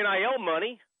fight over NIL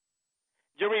money.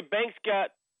 Jerry Banks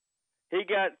got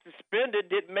suspended,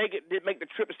 didn't make the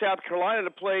trip to South Carolina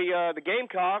to play the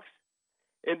Gamecocks,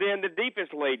 and then the defense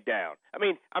laid down. I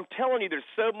mean, I'm telling you, there's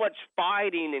so much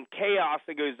fighting and chaos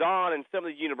that goes on in some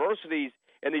of these universities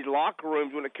and these locker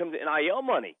rooms when it comes to NIL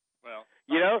money. Well,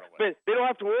 but they don't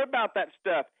have to worry about that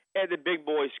stuff at the big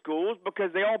boy schools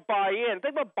because they all buy in.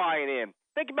 Think about buying in.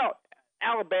 Think about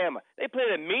Alabama. They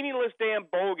played a meaningless damn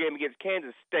bowl game against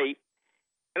Kansas State,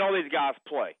 and all these guys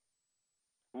play.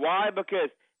 Why? Because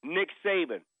Nick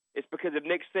Saban. It's because of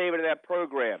Nick Saban and that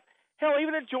program. Hell,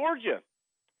 even at Georgia,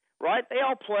 right? They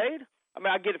all played. I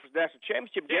mean, I get it for the national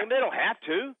championship game. They don't have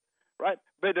to, right?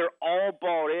 But they're all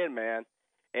bought in, man,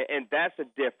 and that's the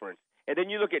difference. And then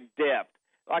you look at depth.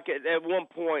 Like at one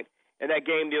point in that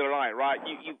game the other night, right?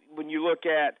 You when you look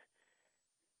at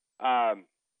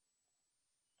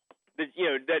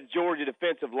that Georgia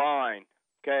defensive line,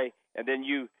 okay, and then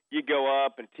you go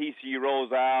up and TCU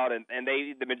rolls out, and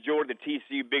the majority of the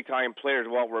TCU big time players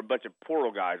were a bunch of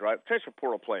portal guys, right? Transfer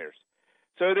portal players.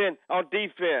 So then on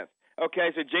defense,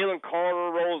 okay, so Jalen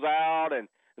Carter rolls out, and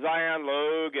Zion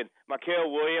Logue and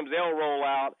Mikael Williams, they'll roll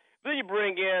out. Then you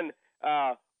bring in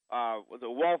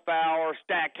Wallflower,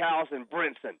 Stackhouse, and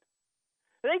Brinson.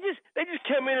 They just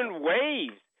come in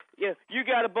waves. You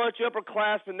got a bunch of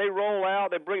upperclassmen, they roll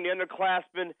out, they bring the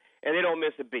underclassmen, and they don't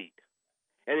miss a beat.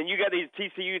 And then you got these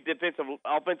TCU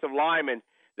offensive linemen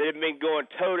that have been going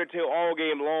toe-to-toe all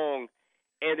game long,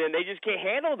 and then they just can't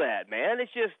handle that, man.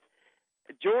 It's just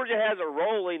Georgia has it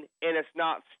rolling, and it's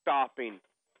not stopping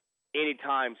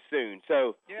anytime soon.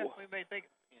 So we may think.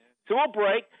 So we'll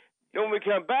break. Then when we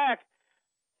come back,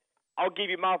 I'll give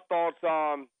you my thoughts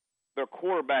on their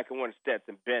quarterback and one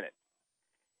Stetson Bennett.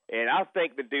 And I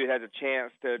think the dude has a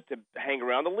chance to hang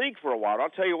around the league for a while. I'll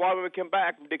tell you why when we come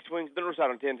back from Dick Swings the North Side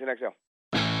on 1010XL.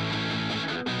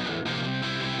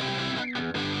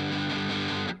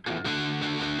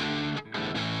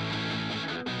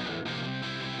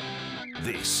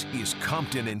 This is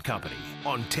Compton and Company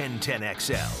on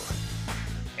 1010XL.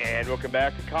 And welcome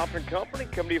back to Compton Company,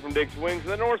 coming to you from Dick's Wings.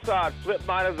 The North Side flip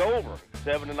night is over,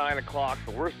 7 to 9 o'clock,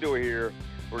 but we're still here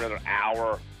for another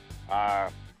hour.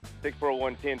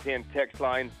 641-1010 text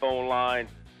line, phone line,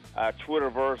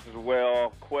 Twitterverse as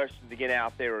well. Questions to get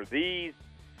out there are these.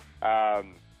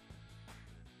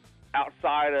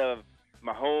 Outside of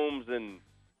Mahomes and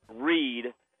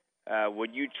Reed,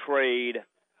 would you trade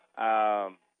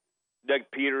Doug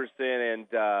Peterson and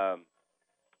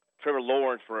Trevor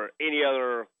Lawrence for any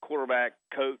other quarterback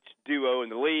coach duo in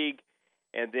the league?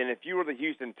 And then if you were the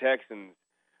Houston Texans,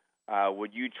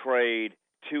 would you trade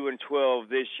 2-12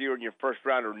 this year in your first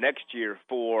rounder next year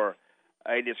for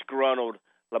a disgruntled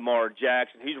Lamar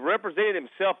Jackson? He's represented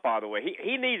himself, by the way.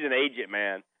 He needs an agent,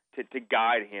 man, to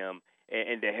guide him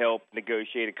and to help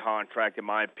negotiate a contract, in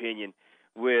my opinion,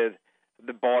 with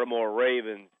the Baltimore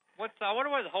Ravens. I wonder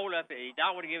what the holdup is.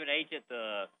 Not want to give an agent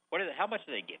how much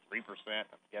do they get? 3%, I'm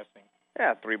guessing.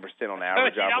 Yeah, 3% on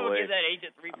average, I would believe. give that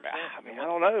agent 3%. I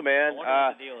don't know, man. What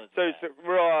the deal is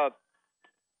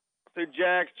So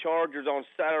Jags Chargers on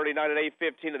Saturday night at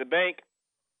 8:15 at the Bank.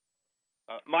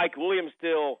 Mike Williams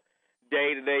still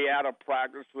day-to-day out of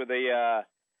practice with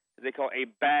they call a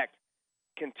back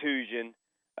contusion.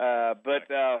 But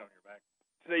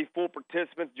today, full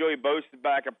participants. Joey Bosa is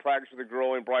back in practice with a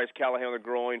groin. Bryce Callahan with a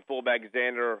groin. Fullback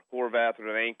Xander Horvath with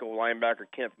an ankle. Linebacker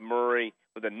Kenneth Murray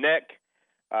with a neck.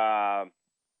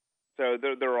 So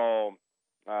they're all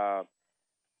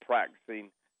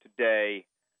practicing today.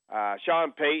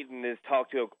 Sean Payton has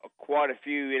talked to quite a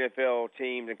few NFL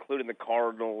teams, including the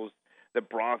Cardinals, the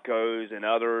Broncos, and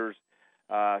others.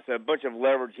 So a bunch of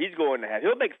leverage he's going to have.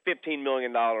 He'll make $15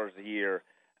 million a year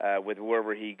with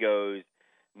wherever he goes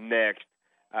next.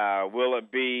 Will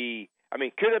it be? I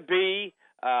mean, could it be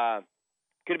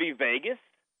Vegas?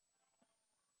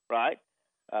 Right.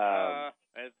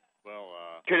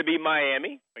 Could it be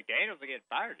Miami? McDaniels will get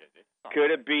fired.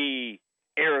 Could it be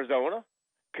Arizona?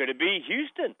 Could it be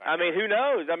Houston? I mean, who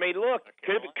knows? I mean, look,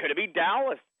 could it be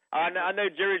Dallas? I know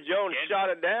Jerry Jones shot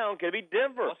it down. Could it be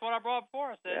Denver? That's what I brought up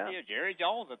before. I said, Jerry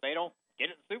Jones, if they don't get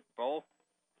it in the Super Bowl,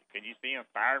 could you see him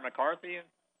firing McCarthy?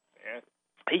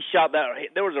 He shot that.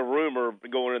 There was a rumor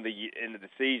going into the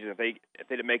season if they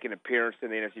didn't make an appearance in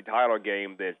the NFC title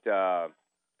game that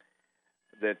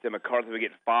McCarthy would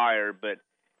get fired, but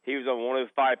he was on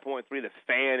 105.3. The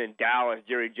Fan in Dallas,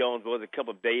 Jerry Jones, was a couple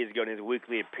of days ago in his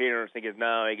weekly appearance. He goes,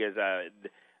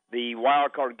 the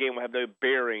wild card game will have no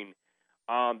bearing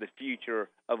on the future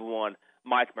of one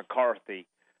Mike McCarthy.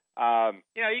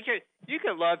 You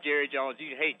can love Jerry Jones, you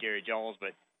can hate Jerry Jones,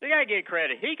 but they gotta get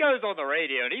credit. He goes on the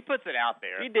radio and he puts it out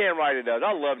there. He damn right he does.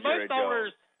 I love Jerry Jones. Most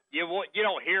owners, you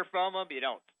don't hear from them. You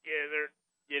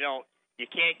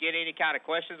can't get any kind of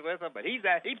questions with him, but he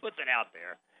puts it out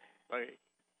there.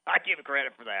 I give him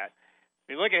credit for that.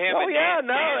 You look at him. Dan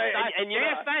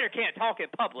Snyder can't talk in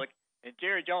public, and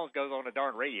Jerry Jones goes on a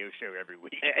darn radio show every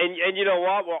week. And you know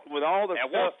what? With all the stuff,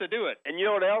 wants to do it. And you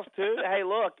know what else too? Hey,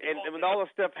 look, and with all the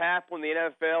stuff happening in the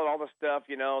NFL and all the stuff,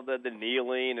 the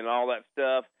kneeling and all that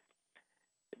stuff,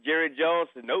 Jerry Jones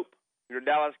said, "Nope, you're a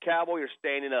Dallas Cowboy. You're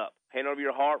standing up. Hand over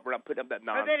your heart. We're not putting up that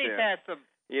nonsense." But then he's had some.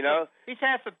 He's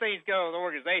had some things go in the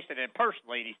organization, and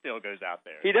personally, he still goes out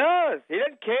there. He does. He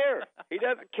doesn't care. He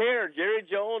doesn't care. Jerry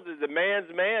Jones is a man's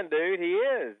man, dude. He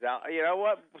is. You know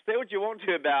what? Say what you want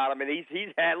to about him. I mean,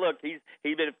 he's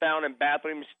been found in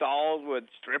bathroom stalls with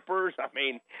strippers. I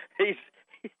mean,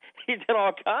 he's done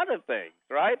all kinds of things,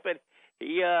 right? But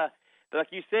he,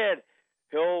 like you said,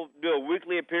 he'll do a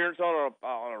weekly appearance on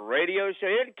a radio show.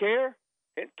 He didn't care.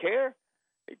 He didn't care.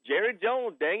 Jerry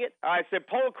Jones, dang it. All right, so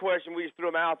poll question, we just threw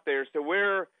them out there. So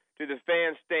where do the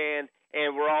fans stand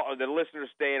and the listeners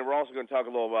stand? We're also going to talk a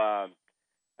little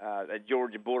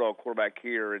Georgia Bulldog quarterback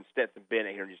here and Stetson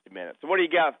Bennett here in just a minute. So what do you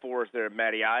got for us there,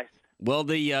 Matty Ice? Well,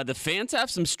 the fans have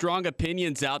some strong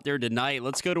opinions out there tonight.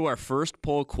 Let's go to our first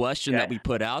poll question that we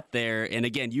put out there. And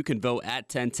again, you can vote at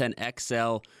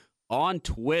 1010XL on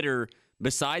Twitter.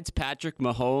 Besides Patrick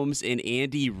Mahomes and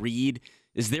Andy Reid,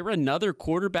 is there another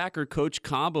quarterback or coach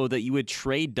combo that you would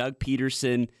trade Doug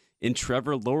Peterson and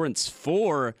Trevor Lawrence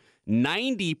for?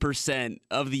 90%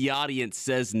 of the audience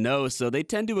says no, so they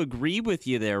tend to agree with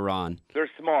you there, Ron.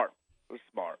 They're smart.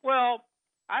 Well,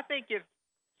 I think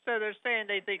they're saying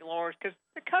they think Lawrence, because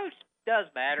the coach does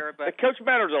matter. But the coach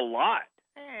matters a lot.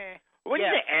 What do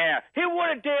you say? He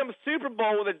won a damn Super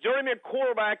Bowl with a journeyman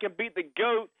quarterback and beat the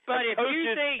GOAT. But if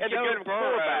you think Joe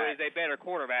Burrow is a better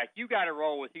quarterback, you got to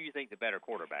roll with who you think the better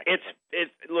quarterback is.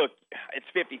 Look, it's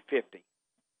 50-50.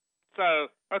 So,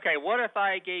 okay, what if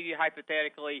I gave you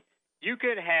hypothetically, you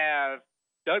could have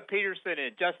Doug Peterson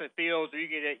and Justin Fields, or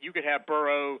you could have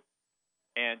Burrow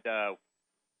and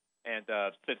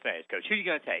Cincinnati's coach. Who are you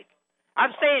going to take? I'm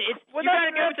saying you got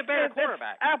to go with the better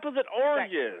quarterback. Apples and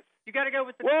oranges. You got to go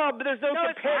with the. Well, but there's no No,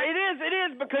 it's not. It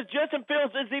is because Justin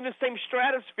Fields isn't even the same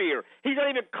stratosphere. He's not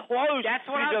even close. That's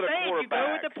to what these I'm other saying. You go with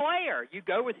quarterbacks. the player. You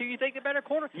go with who you think the better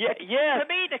quarterback. Yeah, yes. To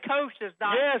me, the coach does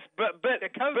not. Yes, but the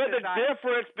coach but is the not.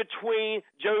 difference between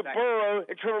Joe Exactly. Burrow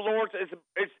and Trevor Lawrence is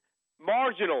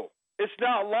marginal. It's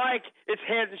not like it's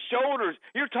head and shoulders.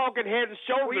 You're talking head and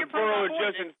shoulders you're with Burrow and talking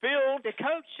about Justin Fields. The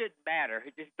coach shouldn't matter.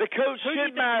 The coach Who do you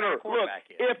should think the matter. better quarterback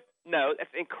Look, is? no,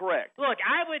 that's incorrect. Look,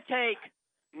 I would take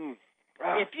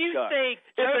if you Chuck. think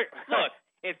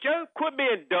if Joe. Quit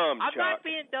being dumb, I'm Chuck. not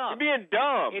being dumb. You're being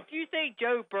dumb. If you think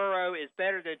Joe Burrow is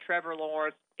better than Trevor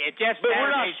Lawrence and Jeff But we're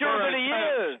not Saturday's sure Burrow's that he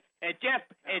coach, is. and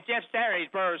Jeff Saturday's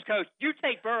Burrow's coach, you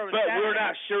take Burrow. But we're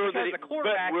not sure that the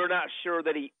quarterback. But we're not sure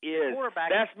that he is. Quarterback-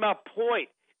 That's my point.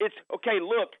 It's okay.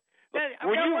 Look,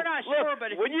 when you we're not look, sure,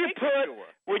 but if when you think put you're sure,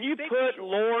 when you think put you're sure.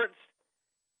 Lawrence,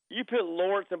 you put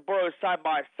Lawrence and Burrow side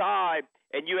by side,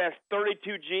 and you ask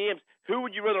 32 GMs who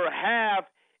would you rather have.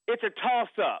 It's a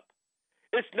toss-up.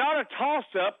 It's not a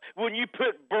toss-up when you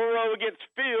put Burrow against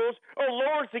Fields or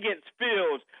Lawrence against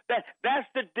Fields. That's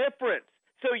the difference.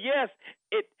 So yes,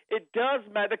 it does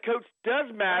matter. The coach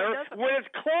does matter when it's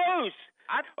close.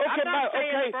 I'm not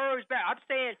saying Burrow's better. I'm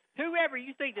saying whoever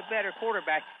you think the better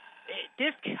quarterback.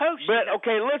 This coach. But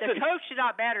okay, listen. The coach should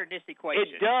not matter in this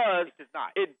equation. It does. It does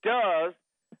not. It does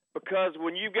because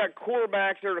when you've got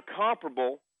quarterbacks that are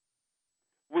comparable,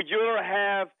 would you rather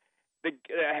have the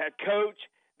coach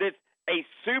that's a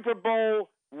Super Bowl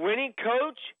winning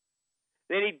coach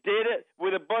than he did it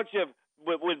with a bunch of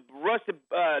with rusted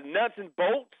nuts and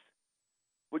bolts?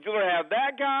 Would you rather have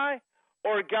that guy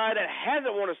or a guy that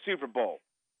hasn't won a Super Bowl?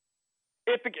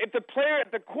 If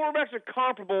the quarterbacks are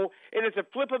comparable and it's a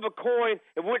flip of a coin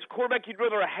of which quarterback you'd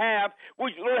rather have,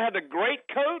 would you rather have the great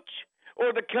coach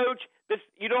or the coach that's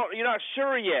you're not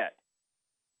sure yet?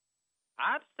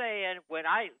 I'm saying when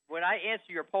I answer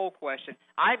your poll question,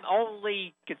 I'm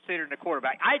only considering the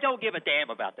quarterback. I don't give a damn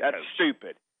about the That's coach.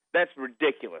 stupid. That's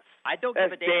ridiculous. I don't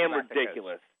That's give a damn damn about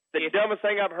ridiculous. The The If- dumbest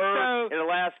thing I've heard So- in the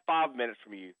last 5 minutes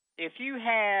from you. coach. If you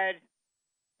had,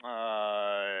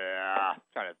 I'm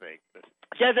trying to think.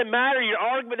 Doesn't matter. Your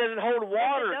argument doesn't hold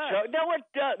water, does. Chuck. No, it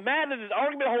does. Matt, does his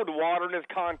argument hold water in this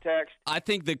context? I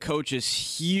think the coach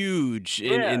is huge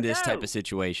Yeah. in this No. type of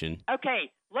situation.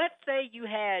 Okay, let's say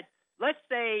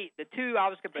the two I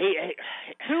was comparing.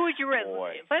 Who would you rather?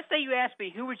 Boy. Let's say you asked me,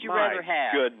 who would you My rather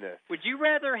have? goodness. Would you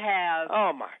rather have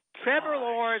Oh, my Trevor gosh.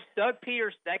 Lawrence, Doug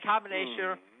Peterson, that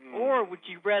combination, Mm-hmm. or would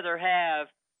you rather have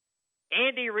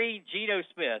Andy Reid, Geno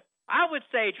Smith? I would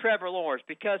say Trevor Lawrence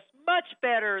because much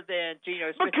better than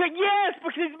Geno Smith.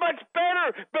 Because he's much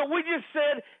better. But we just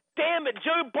said, damn it,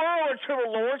 Joe Burrow and Trevor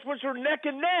Lawrence was your neck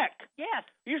and neck. Yes.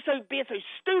 You're so being so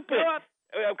stupid. No,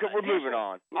 Okay, we're moving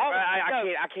on.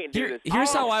 I can't do this.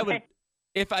 Here's how I would,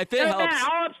 if it helps. Matt,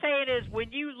 all I'm saying is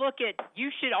when you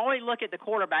should only look at the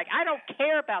quarterback. I don't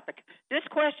care about this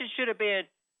question should have been,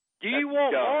 do you That's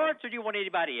want dumb. Lawrence or do you want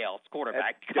anybody else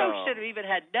quarterback? That's The coach dumb. should have even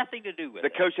had nothing to do with The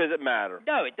it. coach doesn't matter.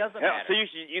 No, it doesn't Hell, matter. so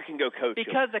you can go coach. him.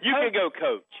 Because you can go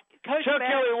coach. Coach Chuck Matt-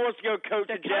 Kelly wants to go coach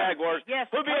the the coach- Jaguars. yes,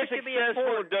 He'll the be as coach can be successful as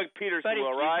important. Doug Peterson But if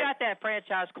will, you right? got that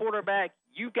franchise quarterback,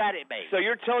 you got it made. So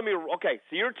you're telling me,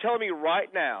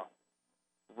 right now,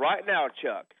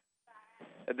 Chuck,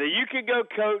 that you can go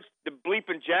coach the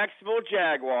bleeping Jacksonville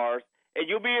Jaguars, and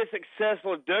you'll be as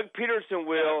successful as Doug Peterson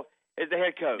will as the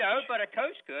head coach. No, but a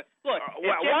coach could. Look,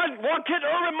 Why couldn't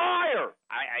Urban Meyer?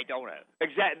 I don't know.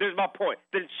 Exactly. There's my point.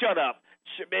 Then shut up.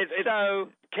 So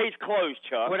Case closed,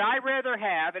 Chuck. would I rather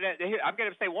have? And here, I'm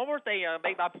going to say one more thing. And I'll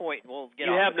make my point. And we'll get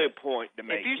You off have of no this. point to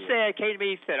make. If you here. came to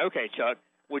me and said, "Okay, Chuck,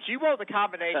 would you want the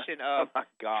combination oh of? my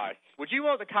gosh. Would you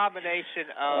want the combination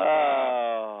of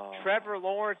Oh. Trevor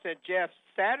Lawrence and Jeff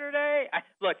Saturday?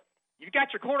 Look, you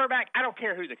got your quarterback. I don't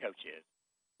care who the coach is.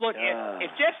 Look,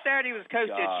 if Jeff Saturday was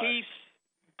coaching the Gosh. Chiefs,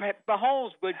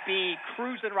 Mahomes would be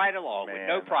cruising right along with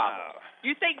no Man, problem. wow.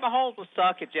 You think Mahomes would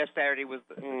suck if Jeff Saturday was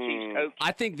the Chiefs coach?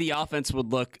 I think the offense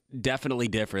would look definitely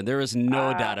different. There is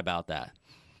no doubt about that.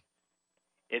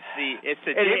 It's the And-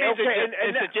 Jimmys okay, and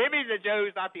and- the Jimmys and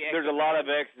Joes, not the X's. There's a lot of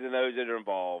X's and O's that are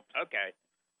involved. Okay.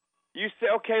 You say,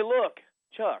 okay, look,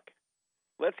 Chuck,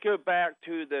 let's go back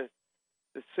to the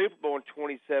Super Bowl in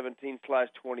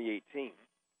 2017/2018.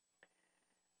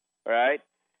 All right?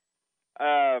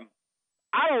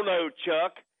 I don't know,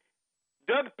 Chuck.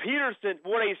 Doug Peterson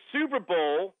won a Super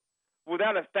Bowl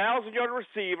without a 1,000-yard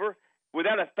receiver,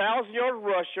 without a 1,000-yard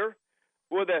rusher,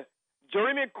 with a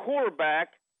journeyman quarterback,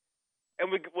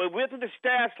 and we went through the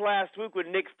stats last week with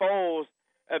Nick Foles,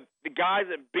 the guys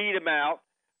that beat him out.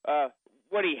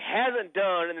 what he hasn't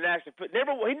done in the National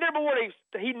Football. He never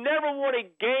won a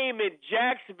game in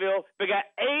Jacksonville, but got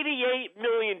 $88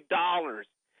 million.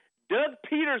 Doug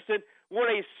Peterson won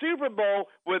a Super Bowl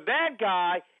with that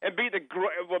guy and be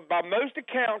by most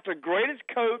accounts, the greatest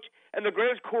coach and the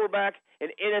greatest quarterback in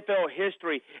NFL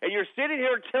history. And you're sitting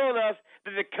here telling us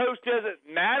that the coach doesn't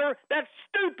matter? That's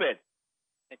stupid.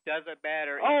 It doesn't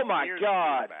matter. Oh, my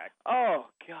God. Oh,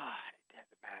 God. It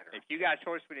doesn't matter. If you got a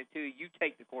choice between the two, you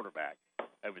take the quarterback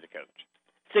over the coach.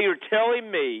 So you're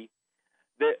telling me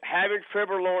that having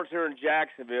Trevor Lawrence here in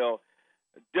Jacksonville,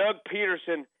 Doug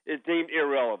Peterson is deemed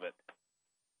irrelevant?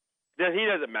 He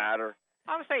doesn't matter.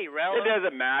 I'm saying irrelevant. It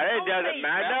doesn't matter. It doesn't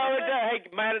matter. No, it doesn't.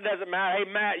 Hey, Matt, it doesn't matter.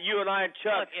 Hey, Matt, you and I and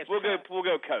Chuck, we'll go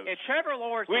coach. If Trevor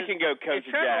Lawrence, we can go coach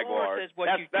the Jaguars.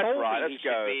 That's right. Let's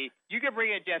go. You can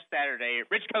bring in Jeff Saturday,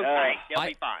 Rich Coach Banks. They'll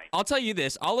be fine. I'll tell you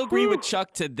this. I'll agree with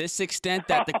Chuck to this extent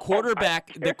that the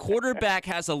quarterback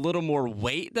has a little more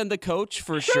weight than the coach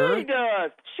for sure.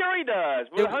 Sure he does.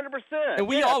 100%. And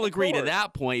we all agree to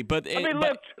that point. But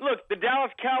look, the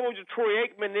Dallas Cowboys with Troy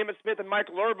Aikman, Emmitt Smith, and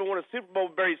Michael Irvin won a Super Bowl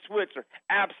with Barry Switzer.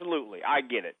 Absolutely, I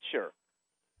get it. Sure.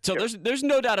 So there's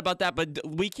no doubt about that, but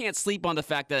we can't sleep on the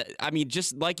fact that,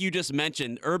 just like you just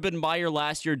mentioned, Urban Meyer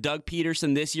last year, Doug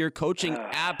Peterson this year, coaching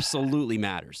absolutely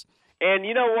matters. And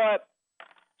you know what,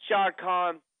 Shad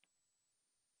Khan?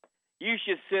 You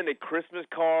should send a Christmas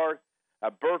card,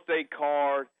 a birthday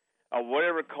card, a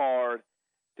whatever card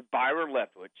to Byron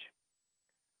Leftwich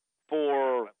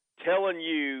for telling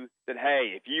you that,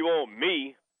 hey, if you want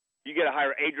me, you got to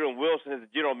hire Adrian Wilson as the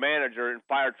general manager and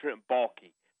fire Trent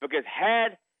Baalke. Because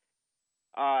had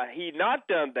he not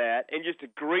done that and just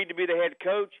agreed to be the head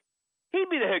coach, he'd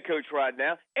be the head coach right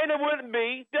now, and it wouldn't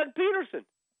be Doug Peterson.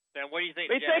 Then what do you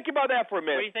think? Think about that for a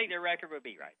minute. What do you think their record would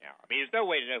be right now? There's no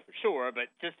way to know for sure, but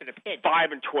just an opinion.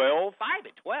 5-12.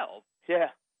 5-12. Yeah.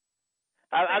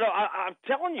 I'm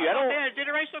telling you, I don't. A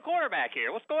generational quarterback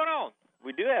here. What's going on?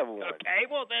 We do have one. Okay,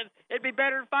 well then it'd be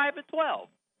better than 5-12.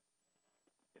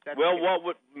 Well,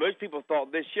 what most people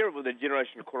thought this year with a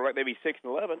generational quarterback, they'd be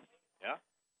 6-11. Yeah.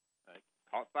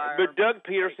 Caught fire. But Doug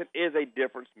Peterson is a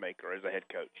difference maker as a head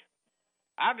coach.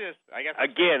 I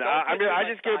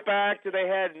just get back to they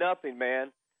had nothing,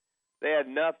 man. They had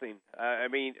nothing.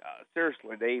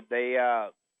 Seriously, they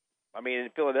in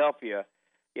Philadelphia,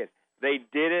 yes, they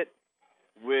did it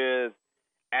with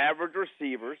average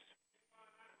receivers,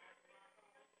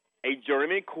 a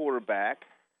journeyman quarterback,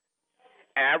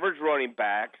 average running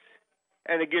backs,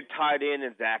 and a good tight end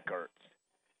in Zach Ertz.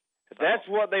 That's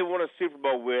what they won a Super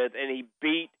Bowl with, and he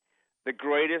beat the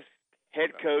greatest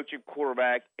head coach and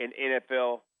quarterback in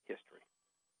NFL history.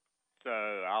 So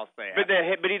I'll say, but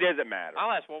he doesn't matter.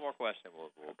 I'll ask one more question.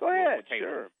 Go ahead.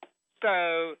 Sure.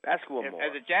 So ask one more.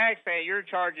 As a Jags fan, you're in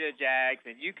charge of the Jags,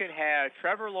 and you can have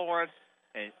Trevor Lawrence,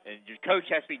 and your coach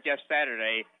has to be Jeff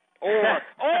Saturday, or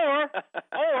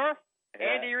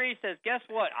Andy Reid says, guess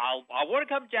what? I want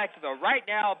to come to Jacksonville right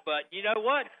now, but you know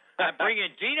what? I'm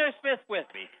bringing Geno Smith with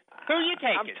me. Who are you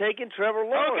taking? I'm taking Trevor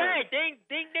Lawrence. Okay, ding,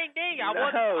 ding, ding, ding. I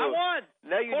won.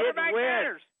 No, you didn't win.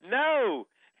 Matters. No,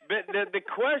 but the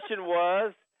question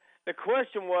was,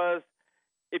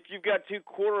 if you've got two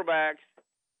quarterbacks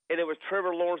and it was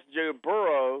Trevor Lawrence and Joe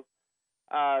Burrow,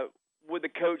 would the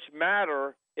coach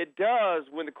matter? It does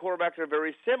when the quarterbacks are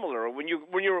very similar. When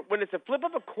it's a flip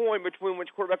of a coin between which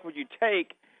quarterback would you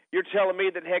take, you're telling me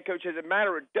that head coach doesn't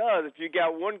matter. It does. If you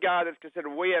got one guy that's considered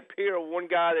way up here, one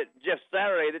guy that Jeff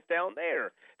Saturday that's down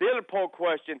there. The other poll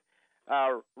question,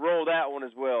 roll that one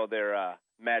as well there,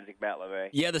 Magic Matt LeVay.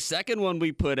 Yeah, the second one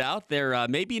we put out there,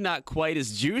 maybe not quite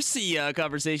as juicy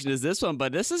conversation as this one,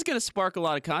 but this is going to spark a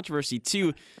lot of controversy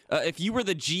too. If you were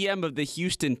the GM of the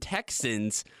Houston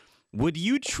Texans, would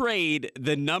you trade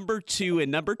the number 2 and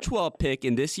number 12 pick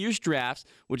in this year's drafts,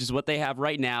 which is what they have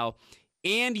right now,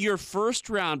 and your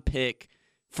first-round pick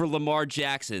for Lamar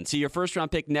Jackson? So your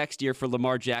first-round pick next year for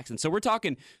Lamar Jackson. So we're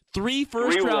talking 3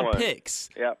 first-round picks.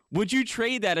 Yep. Would you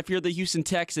trade that if you're the Houston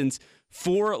Texans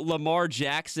for Lamar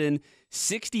Jackson?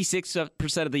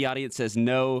 66% of the audience says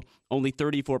no, only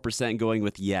 34% going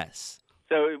with yes.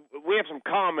 So we have some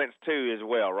comments, too, as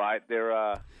well, right?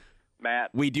 They're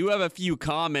Matt? We do have a few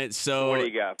comments. So what do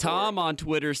you got? Tom on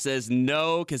Twitter says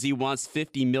no because he wants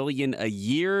 $50 million a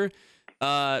year.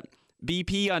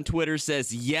 BP on Twitter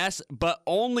says yes, but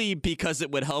only because it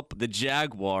would help the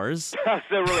Jaguars.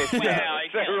 So really,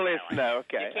 no.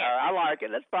 Okay, I like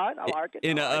it. That's fine. I like it.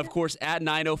 And of course, at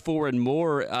 904 and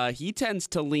more, he tends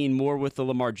to lean more with the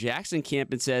Lamar Jackson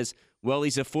camp and says, well,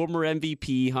 he's a former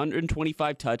MVP,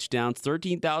 125 touchdowns,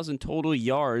 13,000 total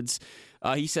yards.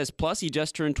 He says, plus he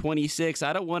just turned 26.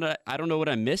 I don't know what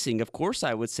I'm missing. Of course,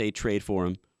 I would say trade for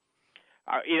him.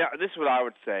 this is what I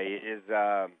would say is,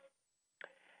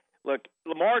 look,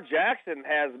 Lamar Jackson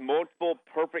has multiple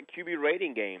perfect QB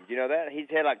rating games. You know that? He's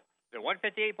had like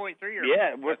 158.3 or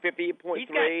 158.3. He's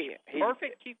got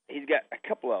perfect. He's got a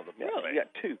couple of them. Yeah. Really? He's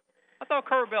got two. I thought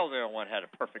Kurt Bell the only one had a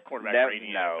perfect quarterback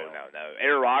rating. No.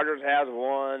 Aaron Rodgers has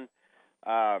one.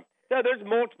 No, there's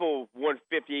multiple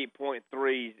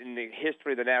 158.3s in the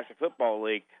history of the National Football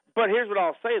League. But here's what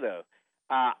I'll say, though.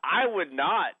 I would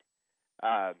not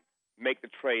make the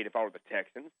trade if I were the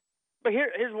Texans. But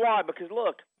here's why. Because,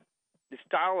 look, the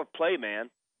style of play, man,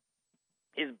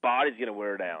 his body's going to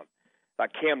wear down.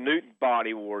 Like Cam Newton's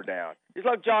body wore down. Just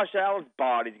like Josh Allen's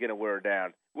body's going to wear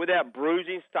down. With that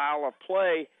bruising style of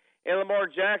play, and Lamar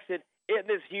Jackson isn't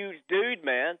this huge dude,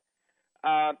 man.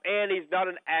 And he's not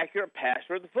an accurate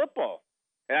passer of the football.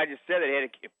 And I just said that he had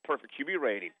a perfect QB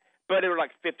rating. But they were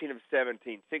like 15 of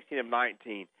 17, 16 of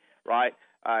 19, right?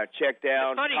 Check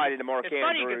down, tied into Mark Andrews. It's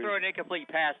funny you can throw an incomplete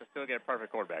pass and still get a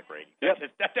perfect quarterback rating.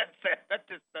 Yep. That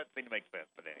just doesn't seem to make sense,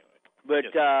 but anyway.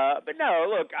 But no,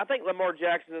 look, I think Lamar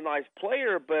Jackson's a nice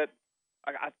player, but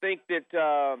I think that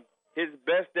his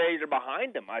best days are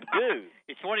behind him. I do.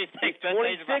 He's 26. He's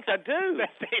 26. I do.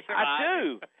 I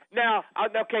do. Now,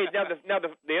 okay. Now the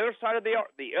other side of the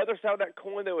other side of that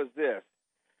coin though is this.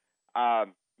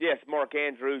 Yes, Mark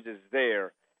Andrews is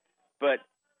there, but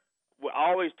we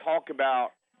always talk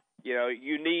about,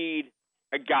 you need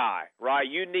a guy, right?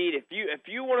 You need if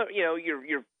you want to,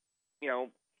 you're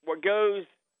what goes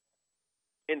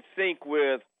in sync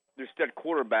with the stud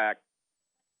quarterback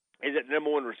is that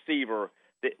number one receiver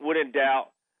that would in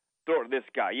doubt throw it to this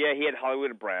guy. Yeah, he had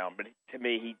Hollywood Brown, but to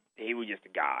me he was just a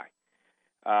guy.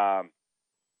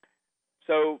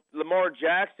 So Lamar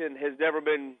Jackson has never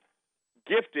been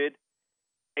gifted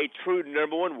a true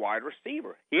number one wide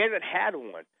receiver. He hasn't had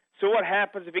one. So what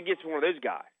happens if he gets one of those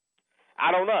guys?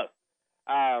 I don't know.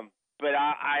 But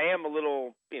I am a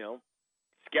little,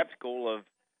 skeptical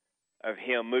of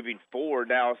him moving forward.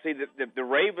 Now, see, the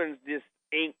Ravens just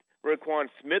inked Roquan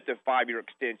Smith a 5-year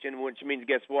extension, which means,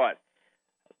 guess what?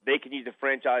 They can use the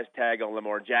franchise tag on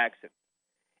Lamar Jackson.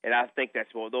 And I think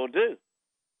that's what they'll do.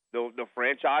 They'll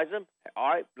franchise him. All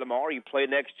right, Lamar, you play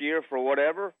next year for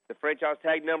whatever the franchise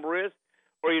tag number is,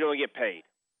 or you don't get paid.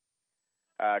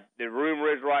 The rumor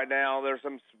is right now, there's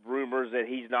some rumors that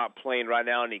he's not playing right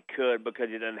now, and he could because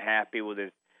he's unhappy with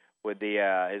his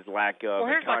lack of. Well,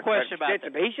 here's my question about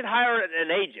that. But he should hire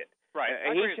an agent. Right.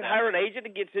 He should hire an agent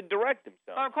and get to direct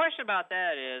himself. My question about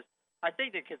that is, I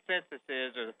think the consensus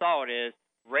is, or the thought is,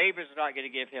 Ravens are not going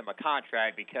to give him a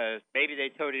contract because maybe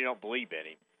they totally don't believe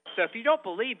in him. So if you don't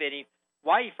believe in him,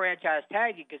 why are you franchise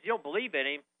tagging? Because you don't believe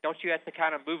in him, don't you have to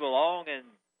kind of move along and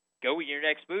go with your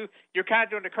next move? You're kind of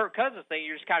doing the Kirk Cousins thing.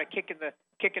 You're just kind of kicking the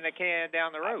can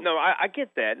down the road. No, I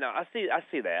get that. No, I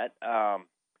see that.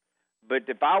 But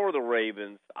if I were the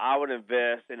Ravens, I would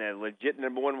invest in a legit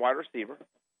number one wide receiver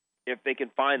if they can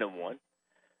find him one.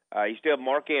 You still have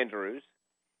Mark Andrews,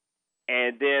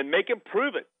 and then make him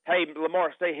prove it. Hey,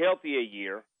 Lamar, stay healthy a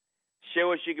year.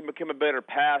 Show us you can become a better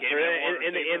passer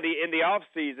in the off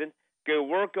season. Go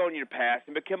work on your pass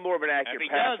and become more of an accurate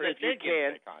passer if you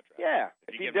can. Yeah,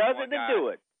 if he does it, then do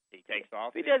it. He takes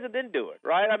off. If he does it, then do it.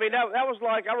 Right? I mean, that was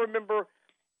like, I remember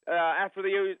after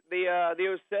the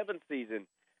 07 season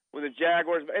when the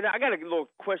Jaguars. And I got a little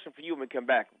question for you when we come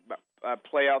back.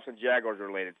 Playoffs and Jaguars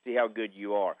related. See how good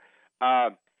you are.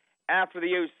 After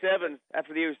the 07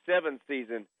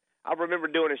 season, I remember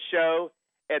doing a show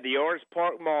at the Orange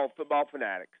Park Mall, Football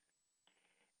Fanatics,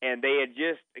 and they had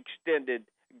just extended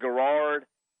Garrard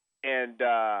and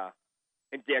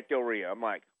Jack Del Rio. I'm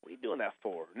like, what are you doing that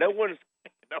for? No one's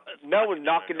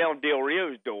knocking down Del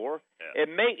Rio's door. Yeah.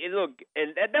 And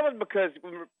that was because,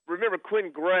 remember,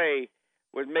 Quinn Gray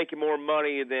was making more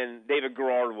money than David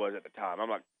Garrard was at the time. I'm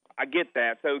like, I get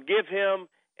that. So give him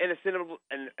an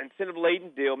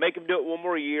incentive-laden deal. Make him do it one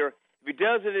more year. If he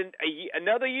does it in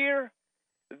another year,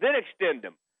 then extend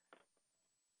him.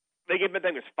 They gave him, I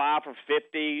think it was 5 for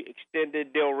 $50,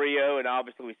 extended Del Rio, and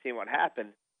obviously we've seen what happened.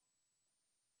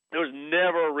 There was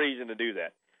never a reason to do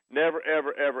that. Never,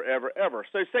 ever, ever, ever, ever.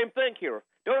 So same thing here.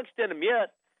 Don't extend him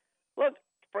yet. Look,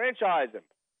 franchise him.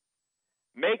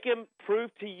 Make him prove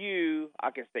to you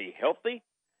I can stay healthy.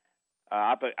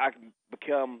 I can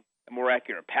become a more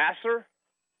accurate passer.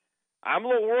 I'm a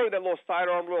little worried that little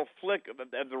sidearm, little flick of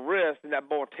the wrist, and that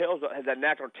ball has that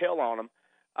natural tail on him.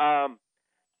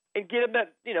 And get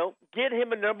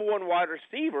him a number one wide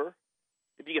receiver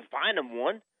if you can find him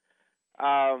one,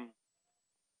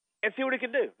 and see what he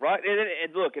can do, right?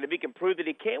 And look, and if he can prove that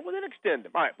he can, well, then extend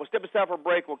him. All right, we'll step aside for a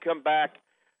break. We'll come back,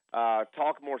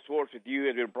 talk more sports with you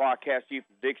as we broadcast you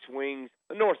from Dick's Wings,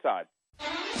 the North Side.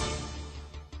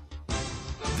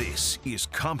 This is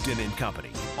Compton and Company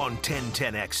on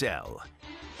 1010XL.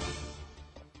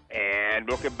 And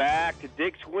welcome back to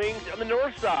Dick's Wings on the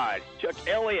north side. Chuck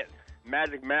Elliott,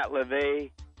 Magic Matt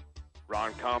LeVay,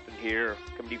 Ron Compton here,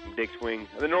 coming to you from Dick's Wings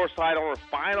on the north side on our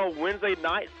final Wednesday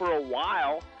night for a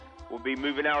while. We'll be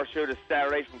moving our show to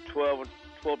Saturdays from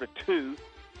 12 to 2.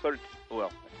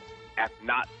 Well,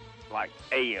 not like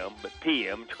a.m., but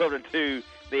p.m., 12 to 2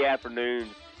 the afternoon,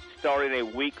 starting a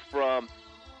week from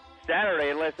Saturday,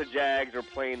 unless the Jags are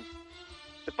playing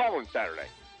the following Saturday.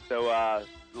 So,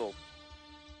 little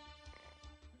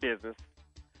business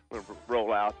we'll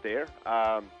roll out there.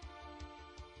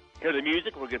 Hear the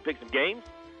music. We're going to pick some games.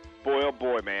 Boy, oh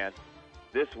boy, man.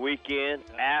 This weekend,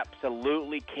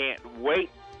 absolutely can't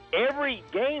wait. Every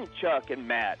game, Chuck and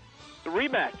Matt, the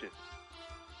rematches.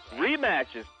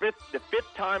 The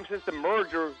fifth time since the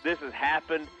merger this has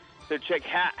happened. So check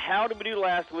how did we do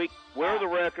last week? Where are the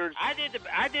records? I did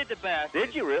the best.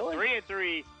 Did you really?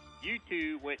 3-3. You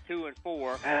two went 2-4.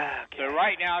 Okay. So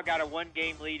right now I got a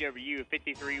 1-game lead over you.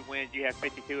 53 wins. You have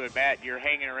 52 at bat. You're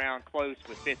hanging around close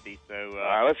with 50. So all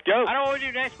right, let's go. I don't know what to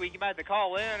do next week. You might have to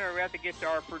call in, or we have to get to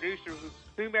our producer,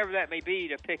 whomever that may be,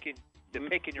 to pick in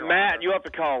your Matt, honor. you have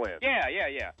to call in. Yeah.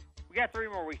 We got 3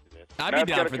 more weeks of this. I'd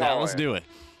be down for that. Let's do it.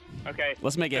 Okay.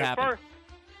 Let's make it happen.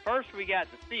 First, we got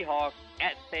the Seahawks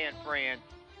at San Fran.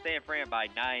 San Fran by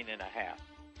 9.5.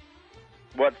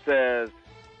 What says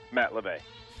Matt LeVay?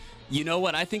 You know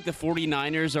what? I think the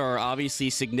 49ers are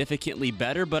obviously significantly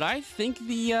better, but I think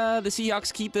the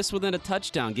Seahawks keep this within a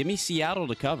touchdown. Give me Seattle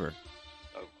to cover.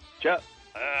 Oh, Chuck.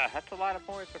 That's a lot of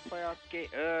points for playoff game.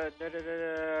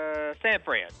 San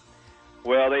Fran.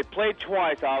 Well, they played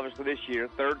twice, obviously, this year.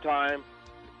 Third time,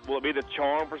 will it be the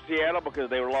charm for Seattle? Because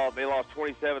they lost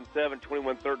 27-7,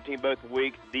 21-13 both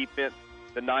weeks. Defense,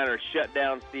 the Niners shut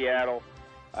down Seattle.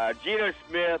 Geno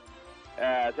Smith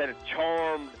has had a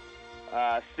charmed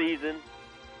season,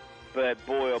 but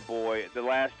boy, oh boy, the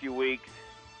last few weeks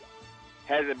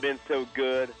hasn't been so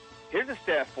good. Here's a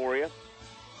stat for you.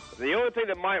 The only thing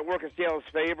that might work in Seattle's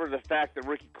favor is the fact that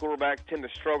rookie quarterbacks tend to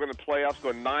struggle in the playoffs,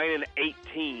 going 9-18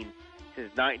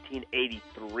 since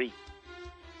 1983.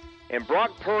 And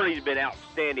Brock Purdy's been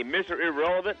outstanding. Mr.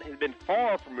 Irrelevant has been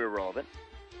far from irrelevant.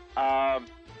 I'll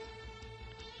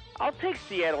take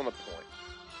Seattle on the point.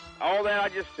 All that I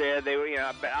just said,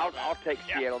 I'll take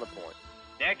Seattle on the point.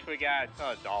 Next, we got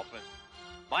Dolphins.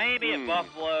 Miami and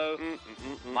Buffalo.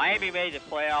 Miami made the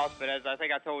playoffs, but as I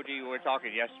think I told you, we were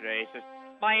talking yesterday, it's just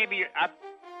Miami,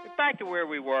 back to where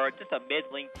we were, just a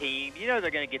middling team. You know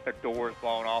they're going to get their doors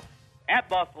blown off. At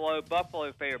Buffalo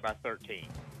favored by 13.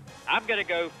 I'm going to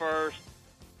go first.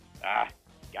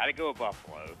 Got to go with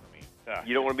Buffalo. I mean,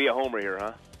 you don't want to be a homer here,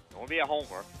 huh? Don't want to be a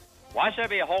homer. Why should I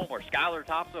be a homer? Skylar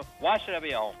Thompson? Why should I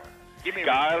be a homer? Give me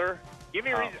Skylar? Give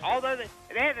me a reason. Although they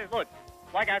had to, look,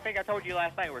 like I think I told you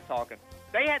last night we were talking,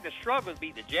 they had to struggle to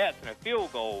beat the Jets in a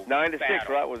field goal 9-6,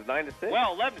 battle. right? Was it 9-6?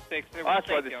 Well, 11-6. That's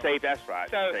right. The safe. That's right.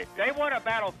 So they won a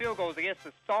battle of field goals against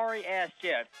the sorry-ass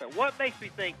Jets. So what makes me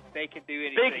think they can do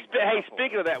anything? Hey,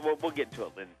 speaking of that, we'll get to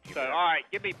it, Lynn. So, all right,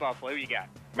 give me Buffalo. Who you got?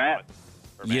 Matt?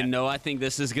 You know, I think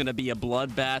this is going to be a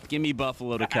bloodbath. Give me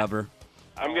Buffalo to cover.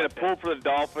 I'm going to pull for the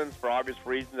Dolphins for obvious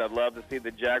reasons. I'd love to see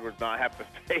the Jaguars not have to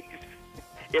face,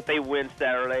 if they win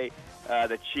Saturday,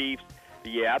 the Chiefs.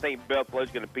 Yeah, I think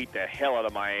Buffalo's going to beat the hell out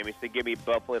of Miami, so give me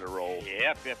Buffalo to roll.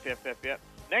 Yep.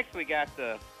 Next, we got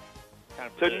the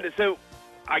kind of So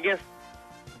I guess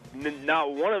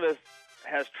not one of us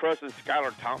has trust in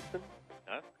Skylar Thompson.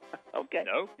 Huh? Okay.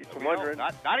 No. Just wondering.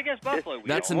 Not against Buffalo.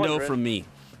 That's a no from me.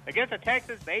 Against the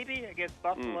Texans, maybe. Against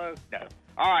Buffalo, no.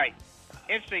 All right.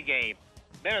 Interesting game.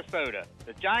 Minnesota.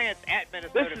 The Giants at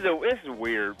Minnesota. This is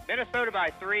weird. Minnesota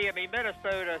by 3. I mean,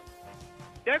 Minnesota,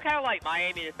 they're kind of like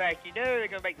Miami in the fact you know they're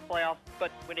going to make the playoffs, but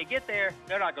when they get there,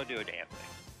 they're not going to do a damn thing.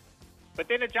 But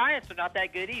then the Giants are not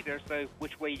that good either, so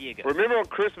which way do you go? Remember on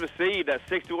Christmas Eve, that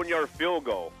 61-yard field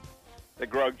goal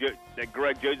that Greg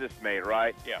Joseph made,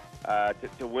 right? Yeah.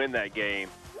 To win that game.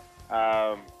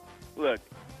 Look,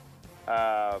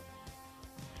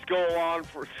 skull on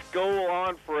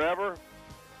forever.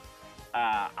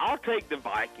 I'll take the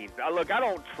Vikings. I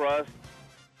don't trust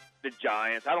the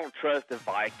Giants. I don't trust the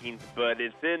Vikings, but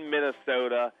it's in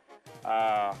Minnesota.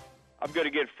 I'm going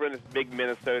to get a friend that's a big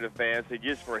Minnesota fan, so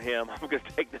just for him, I'm going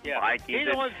to take the Vikings.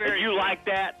 Neither one's very you good. Like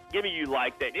that? Give me you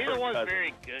like that. Neither one's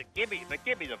very good. Give me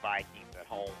the Vikings at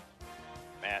home,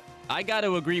 Matt. I got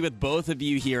to agree with both of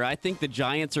you here. I think the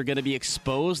Giants are going to be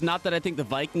exposed. Not that I think the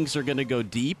Vikings are going to go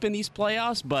deep in these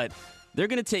playoffs, but they're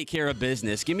going to take care of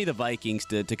business. Give me the Vikings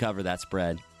to cover that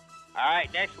spread. All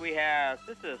right, next we have,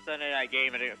 this is a Sunday night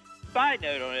game, and a side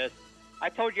note on this, I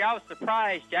told you I was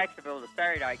surprised Jacksonville was a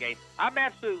Saturday night game. I'm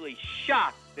absolutely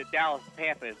shocked that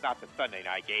Dallas-Tampa is not the Sunday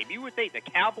night game. You would think the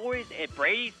Cowboys and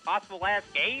Brady's possible last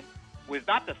game was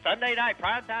not the Sunday night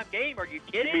primetime game. Are you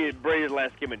kidding? It'll be Brady's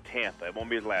last game in Tampa. It won't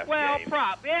be his last game.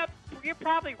 Well, yeah, you're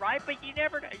probably right, but you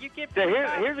never know. You get So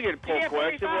here's a good poll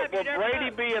question. Will Brady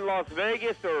know. be in Las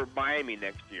Vegas or Miami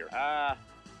next year?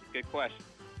 Good question.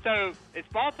 So it's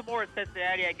Baltimore and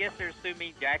Cincinnati. I guess they're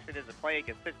assuming Jackson isn't playing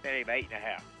against Cincinnati of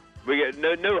 8.5. We got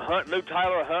no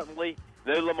Tyler Huntley,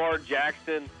 no Lamar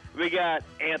Jackson. We got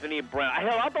Anthony Brown.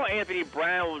 Hell, I thought Anthony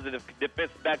Brown was a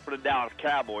defensive back for the Dallas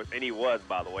Cowboys, and he was,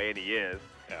 by the way, and he is.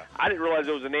 Yeah. I didn't realize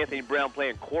there was an Anthony Brown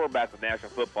playing quarterback in the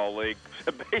National Football League.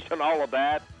 So based on all of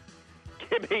that,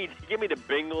 give me the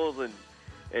Bengals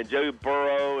and Joe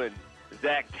Burrow and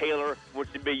Zach Taylor, which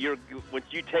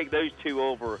you take those two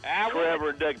over Trevor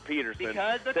and Doug Peterson.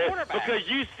 Because the quarterback. Because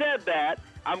you said that,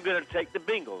 I'm going to take the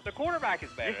Bengals. The quarterback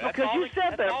is better. Just because you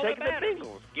said that, I'm taking the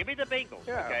Bengals. Give me the Bengals.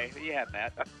 Yeah. Okay, who you have,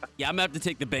 Matt? Yeah, I'm going to have to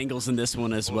take the Bengals in this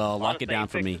one as well. Lock it down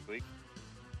for me.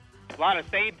 A lot of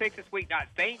same picks this week. Not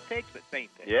same picks, but same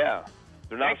picks. Yeah.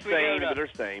 They're not Next same, but they're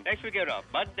same. Next we go to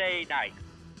Monday night.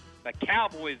 The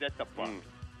Cowboys at the Bucs.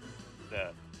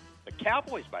 The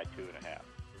Cowboys by 2.5.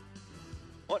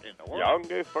 What in the world? Y'all can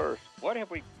go first. What have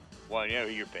we? Well, you know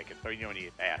who you're picking, so you don't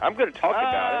need to ask. I'm going to talk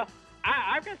about it.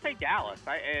 I'm going to say Dallas.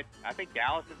 I think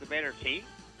Dallas is a better team.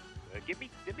 Give me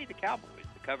the Cowboys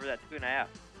to cover that 2.5.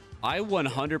 I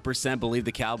 100% believe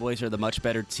the Cowboys are the much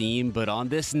better team, but on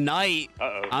this night,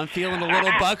 I'm feeling a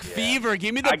little Buck fever.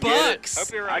 Give me the Bucks.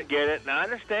 Hope you're right. I get it, and I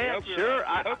understand. Sure.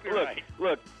 I hope you're right.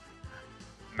 Look,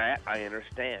 Matt, I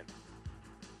understand.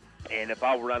 And if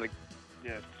I were not a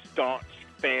staunch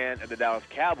fan of the Dallas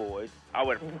Cowboys, I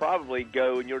would probably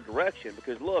go in your direction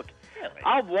because look, really?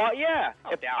 I'll watch. Yeah,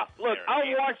 I'll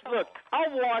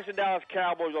watch the Dallas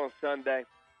Cowboys on Sunday,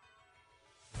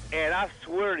 and I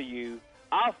swear to you,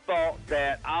 I thought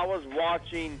that I was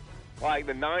watching like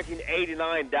the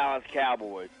 1989 Dallas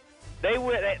Cowboys. They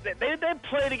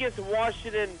played against the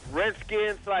Washington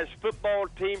Redskins / football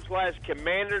team /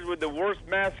 Commanders with the worst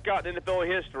mascot in NFL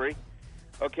history.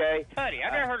 Okay. Tutty.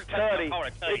 I've never heard a touchdown called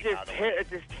a tutty. It's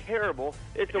just terrible.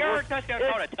 It's the Have you worst. heard a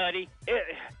touchdown called a tutty?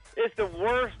 It's the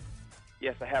worst.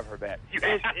 Yes, I have heard that.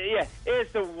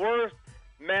 It's the worst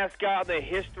mascot in the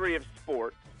history of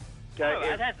sports.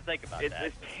 Okay. I'd have to think about that.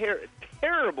 It's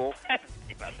terrible. I have to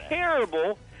think about that.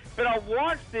 Terrible. But I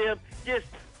watched them just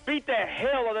beat the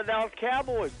hell out of the Dallas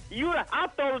Cowboys. I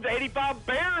thought it was the 85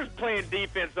 Bears playing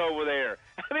defense over there.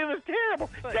 I mean, it was terrible.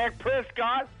 Dak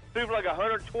Prescott threw for like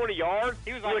 120 yards.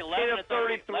 He was like 11 of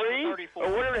 33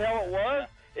 or whatever the hell it was.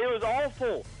 Yeah. It was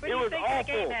awful. But it do you was think awful. that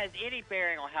game has any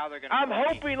bearing on how they're going to I'm play?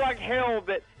 hoping like hell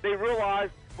that they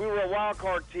realized we were a wild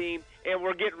card team and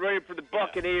we're getting ready for the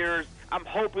Buccaneers. I'm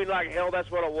hoping like hell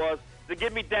that's what it was. So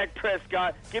give me Dak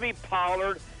Prescott, give me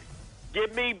Pollard,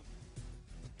 give me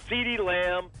CeeDee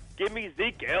Lamb, give me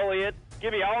Zeke Elliott,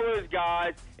 give me all those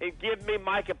guys, and give me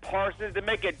Micah Parsons to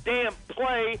make a damn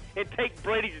play and take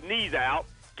Brady's knees out.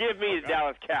 Give me the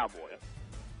Dallas Cowboys.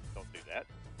 Don't do that.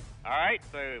 All right,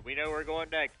 so we know we're going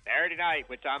next. Saturday night,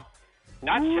 which I'm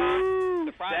not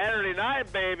shocked. Saturday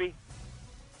night, baby.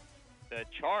 The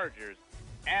Chargers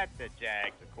at the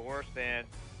Jags, of course, and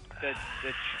the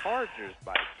Chargers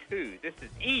by 2. This is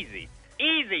easy.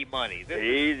 Easy money.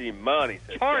 Easy money,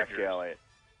 says Chargers. Jack Elliott.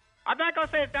 I'm not going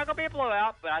to say it's not going to be a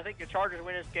blowout, but I think the Chargers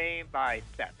win this game by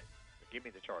 7. So give me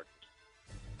the Chargers.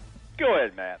 Go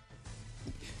ahead, Matt.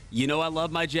 You know I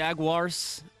love my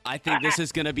Jaguars. I think this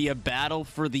is going to be a battle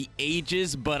for the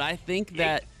ages, but I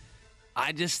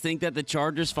just think that the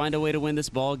Chargers find a way to win this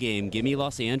ball game. Give me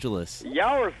Los Angeles.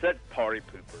 Y'all are such party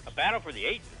poopers. A battle for the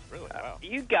ages, really. Wow.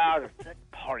 You guys are such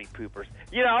party poopers.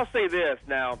 You know, I'll say this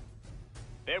now.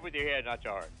 Say it with your head, not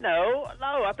your heart. No,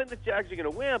 I think the Jags are going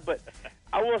to win, but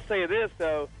I will say this,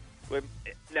 though.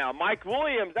 Now, Mike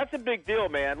Williams, that's a big deal,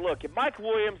 man. Look, if Mike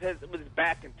Williams has with his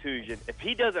back contusion, if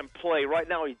he doesn't play, right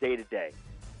now he's day-to-day.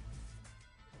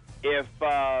 If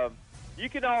you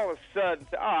can all of a sudden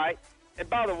say, all right, and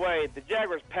by the way, the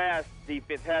Jaguars' pass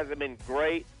defense hasn't been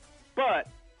great, but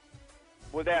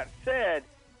with that said,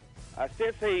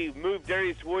 since they moved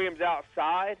Darius Williams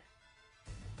outside,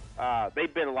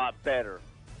 they've been a lot better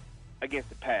against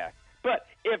the pass. But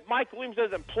if Mike Williams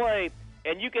doesn't play,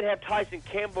 and you can have Tyson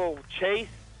Campbell chase,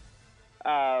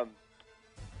 that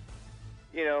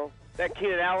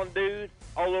Keenan Allen dude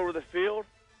all over the field,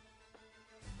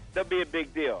 that'll be a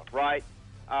big deal, right?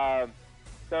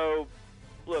 So,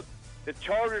 look, the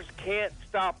Chargers can't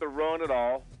stop the run at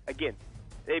all. Again,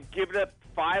 they've given up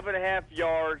 5.5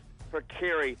 yards per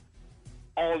carry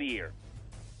all year.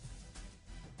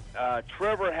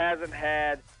 Trevor hasn't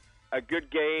had a good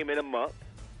game in a month.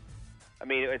 I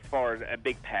mean, as far as a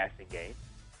big passing game.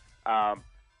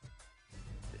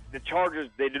 The Chargers,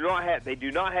 they do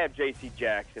not have J.C.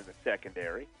 Jackson in the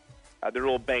secondary. They're a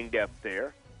little banged up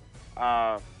there.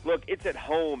 Look, it's at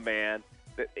home, man.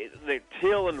 The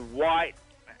Till and White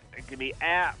can be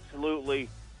absolutely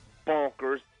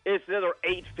bonkers. It's another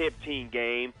 8-15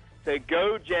 game. So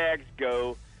go, Jags,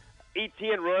 go.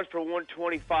 Etienne runs for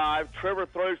 125. Trevor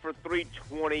throws for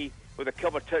 320 with a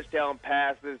couple of touchdown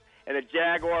passes. And the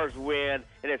Jaguars win,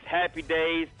 and it's happy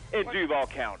days in Duval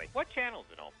County. What channel is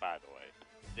it on, by the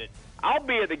way? I'll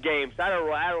be at the game, so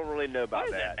I don't really know about what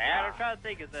is that. It, Matt? I'm trying to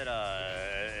think. Is it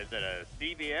a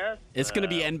CBS? It's going to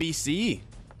be NBC.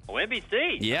 Oh,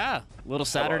 NBC. Yeah, little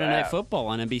Saturday Night Football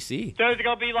on NBC. So is it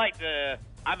going to be like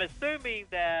I'm assuming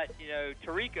that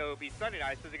Tirico will be Sunday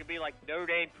night. So is it going to be like Notre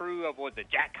Dame crew of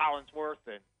Jack Collinsworth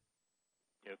and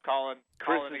calling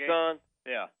the game? Son.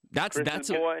 Yeah.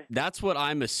 That's what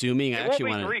I'm assuming. It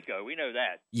actually won't be Tirico. We know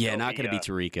that. Yeah, not going to be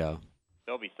Tirico.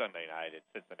 They'll be Sunday night at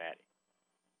Cincinnati.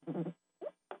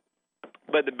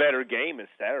 But the better game is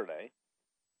Saturday.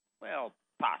 Well,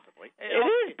 possibly. It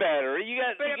is better.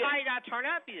 But it might not turn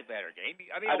out to be the better game.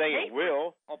 I mean, I think it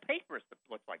will. On paper, it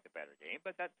looks like the better game,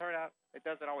 but that turn out it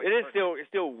doesn't always. It's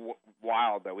still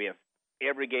wild though. We have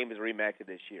every game is rematched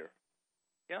this year.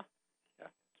 Yeah.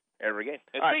 Every game.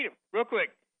 And real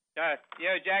quick.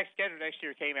 Jack's schedule next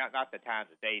year came out, not the times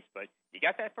and dates, but you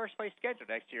got that first place schedule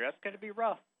next year. That's going to be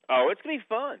rough. Oh, it's going to be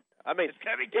fun. I mean, it's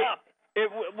going to be tough.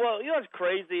 Well, what's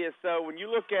crazy is when you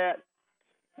look at,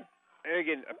 and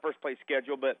again, a first place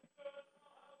schedule, but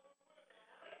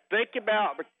think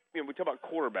about, we talk about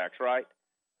quarterbacks, right?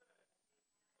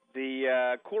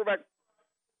 The quarterback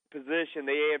position,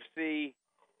 the AFC,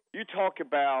 you talk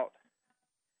about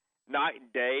night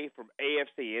and day from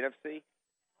AFC, NFC.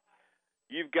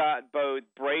 You've got both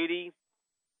Brady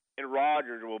and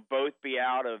Rodgers will both be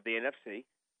out of the NFC.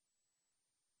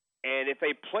 And if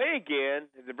they play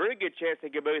again, there's a very good chance they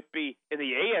could both be in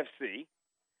the AFC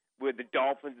with the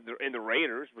Dolphins and the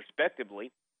Raiders,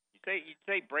 respectively. You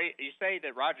say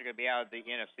that Rodgers going to be out of the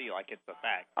NFC like it's a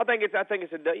fact. I think it's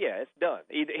it's done.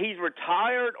 Either he's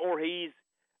retired or he's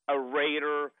a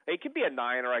Raider. He could be a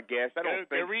Niner, I guess. I don't think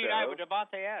so. They're reunited with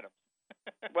Devontae Adams.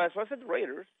 Well, that's what I said. The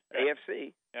Raiders,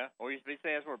 AFC. Yeah. Or you say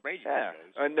that's where Brady goes.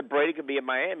 And the Brady could be in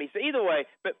Miami. So either way,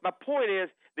 but my point is,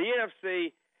 the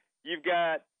NFC, you've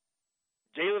got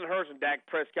Jalen Hurts and Dak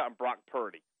Prescott and Brock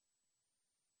Purdy.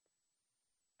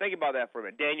 Think about that for a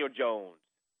minute. Daniel Jones,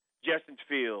 Justin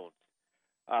Fields,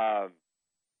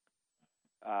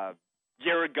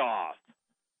 Jared Goff,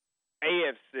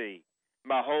 AFC,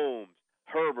 Mahomes,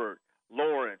 Herbert,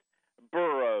 Lawrence,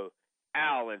 Burrow,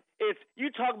 Allen.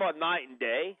 You talk about night and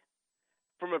day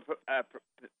from a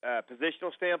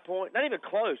positional standpoint. Not even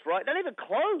close, right? Not even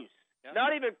close. Yeah.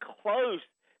 Not even close.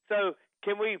 So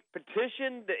can we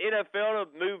petition the NFL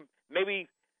to move? Maybe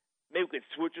we could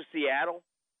switch to Seattle.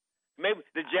 Maybe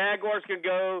the Jaguars can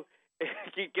go.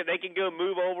 They can go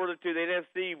move over to the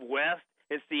NFC West,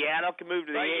 and Seattle can move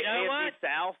to the NFC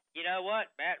South. You know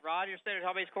what? Matt Rogers said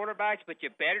all these quarterbacks, but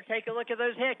you better take a look at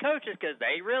those head coaches because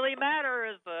they really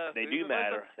matter. They do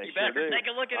matter. You better take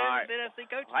a look at those NFC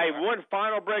coaches. Hey, one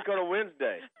final break on a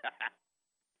Wednesday.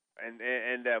 And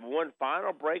one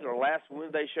final break, our last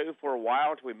Wednesday show for a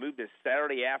while until we move to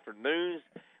Saturday afternoons.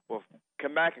 We'll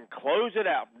come back and close it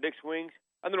out from Dick's Wings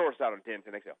on the north side on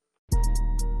 1010XL.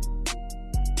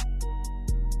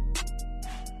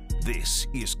 This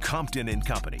is Compton and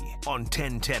Company on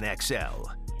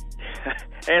 1010XL.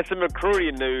 And some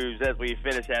recruiting news as we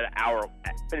finish out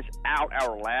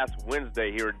our last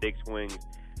Wednesday here at Dick's Wings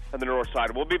on the north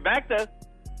side. We'll be back though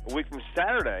a week from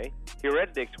Saturday here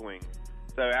at Dick's Wings.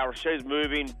 So our show's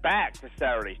moving back to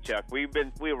Saturdays, Chuck. We've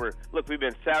been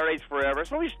Saturdays forever. That's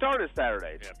when we started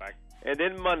Saturdays. Yeah, back. And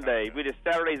then Monday. We did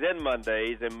Saturdays and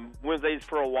Mondays and Wednesdays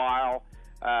for a while.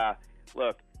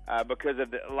 Because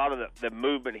of a lot of the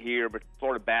movement here, but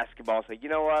Florida basketball said, you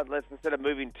know what, let's, instead of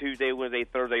moving Tuesday, Wednesday,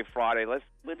 Thursday, Friday, let's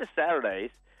move to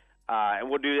Saturdays. And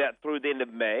we'll do that through the end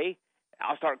of May.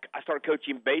 I start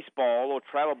coaching baseball, a little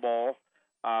travel ball.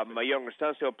 My younger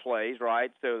son still plays,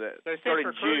 right? So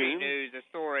starting June. News, the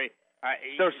story.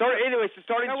 Starting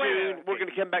June, we're going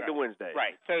to come back to Wednesday.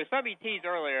 Right. So something you teased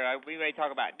earlier, we may talk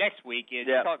about next week. You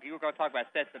were going to talk about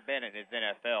Stetson Bennett and his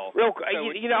NFL. Real quick, I'll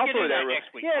throw that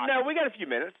next week. Yeah, no, we got a few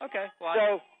minutes. Okay.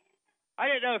 Well, I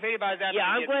didn't know if anybody's out there.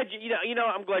 Yeah, I'm glad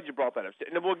I'm glad you brought that up.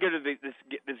 And then we'll get to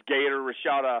this Gator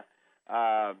Rashada,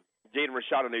 Jaden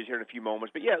Rashada news here in a few moments.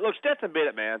 But yeah, look, Stetson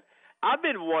Bennett, man, I've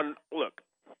been one. Look,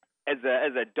 as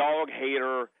a dog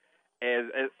hater,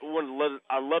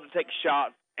 I love to take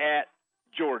shots at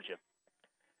Georgia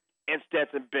and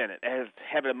Stetson Bennett as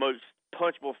having the most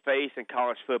punchable face in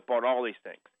college football and all these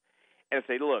things, and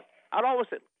say, look, I'd always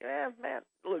say, man,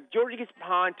 look, Georgia gets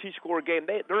behind, 2-score game.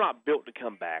 They're not built to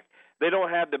come back. They don't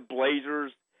have the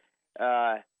Blazers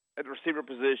at the receiver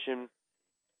position.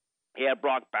 He had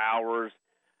Brock Bowers,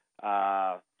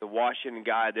 the Washington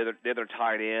guy, the other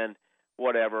tight end,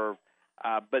 whatever.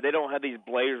 But they don't have these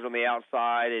Blazers on the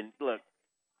outside. And look,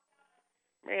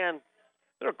 man,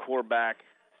 their quarterback,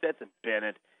 Stetson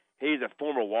Bennett, he's a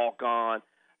former walk-on,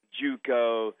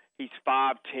 JUCO. He's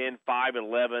 5'10",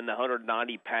 5'11",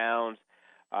 190 pounds.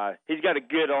 He's got a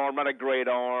good arm, not a great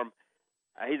arm.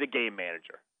 He's a game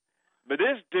manager. But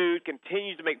this dude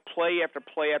continues to make play after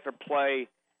play after play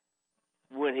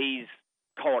when he's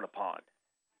called upon.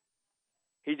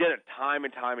 He's done it time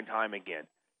and time and time again.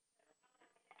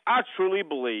 I truly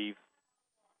believe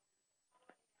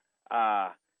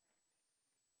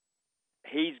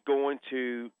he's going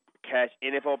to cash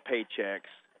NFL paychecks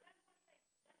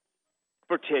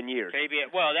for 10 years. Maybe.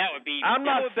 Well, that would be. I'm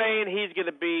not saying he's going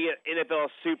to be an NFL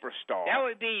superstar. That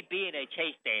would be being a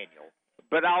Chase Daniel.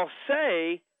 But I'll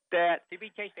say that He'd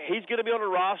be Chase Daniel. he's going to be on the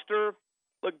roster.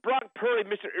 Look, Brock Purdy,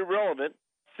 Mr. Irrelevant,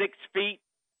 6 feet,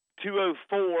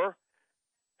 204,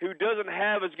 who doesn't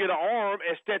have as good an arm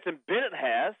as Stetson Bennett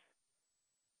has.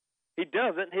 He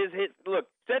doesn't. Look,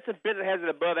 Stetson Bennett has an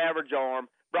above-average arm.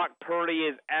 Brock Purdy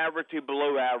is average to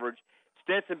below average.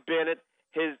 Stetson Bennett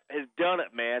has done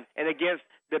it, man. And against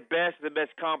the best of the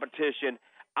best competition,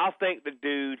 I think the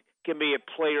dude can be a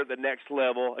player at the next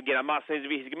level. Again, I'm not saying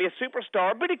he's going to be a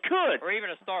superstar, but he could. Or even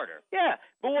a starter. Yeah,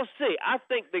 but we'll see. I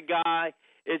think the guy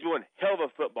is one hell of a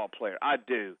football player. I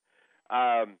do.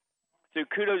 So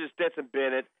kudos to Stetson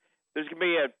Bennett. There's going to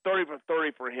be a 30 for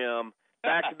 30 for him.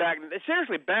 Back-to-back,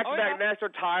 seriously, back-to-back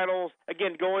national titles.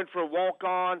 Again, going for a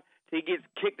walk-on. He gets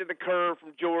kicked to the curb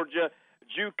from Georgia.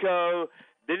 JUCO.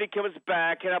 Then he comes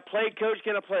back. Can I play, Coach?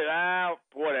 Can I play?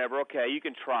 Whatever. Okay, you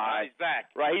can try. He's back.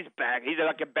 Right, he's back. He's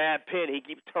like a bad pin. He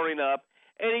keeps turning up.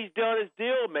 And he's done his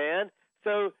deal, man.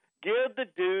 So give the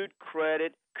dude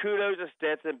credit. Kudos to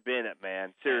Stetson Bennett,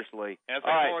 man. Seriously. And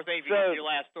All right, more things, your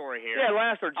last story here. Yeah,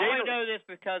 last story. I only know this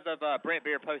because of Brent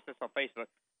Beer posted this on Facebook.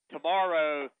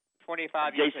 Tomorrow,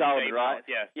 25 years. Jay Solomon, right?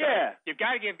 Yeah. So Yeah. You've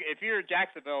got to give, if you're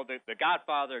Jacksonville, the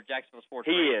godfather of Jacksonville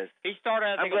sports. He radio. is. He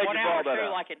started, I think, a 1-hour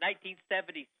show up. like in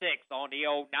 1976 on the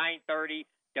old 930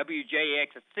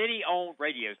 WJX, a city-owned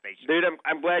radio station. Dude,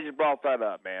 I'm glad you brought that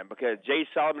up, man, because Jay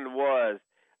Solomon was,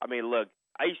 I mean, look,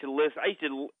 I used to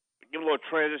give a little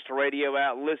transistor radio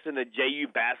out, listen to JU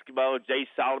basketball. Jay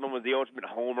Solomon was the ultimate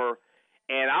homer.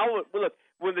 And look,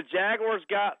 when the Jaguars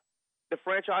got the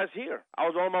franchise here, I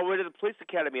was on my way to the police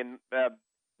academy in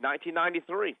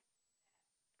 1993,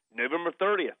 November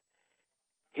 30th.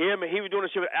 He was doing a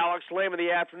show with Alex Lamb in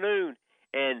the afternoon,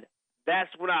 and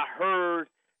that's when I heard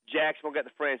Jacksonville got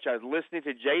the franchise, listening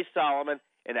to Jay Solomon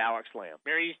and Alex Lamb.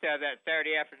 Mary used to have that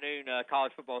Saturday afternoon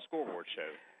college football scoreboard show.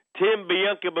 Tim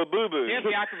Bianca-Babubu. Tim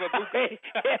Bianca-Babubu.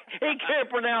 He couldn't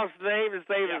pronounce the name to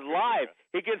save his life.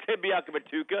 He couldn't say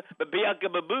Bianca-Batuka, but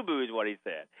Bianca-Babubu is what he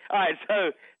said. All right,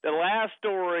 so the last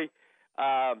story,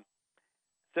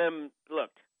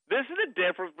 look, this is the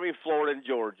difference between Florida and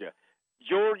Georgia.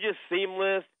 Georgia's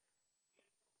seamless.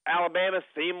 Alabama's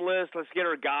seamless. Let's get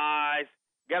our guys.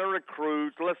 Got our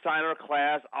recruits. Let's sign our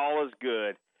class. All is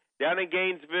good. Down in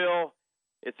Gainesville,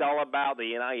 it's all about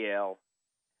the NIL.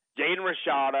 Jaden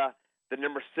Rashada, the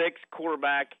number 6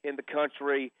 quarterback in the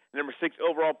country, the number 6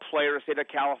 overall player in the state of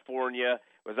California,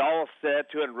 was all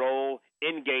set to enroll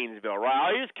in Gainesville.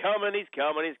 Right? He's coming.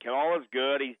 All is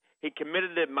good. He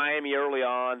committed to Miami early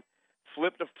on,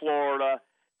 flipped to Florida,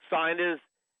 signed his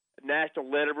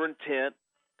national letter of intent,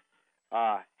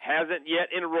 hasn't yet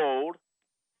enrolled.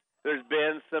 There's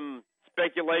been some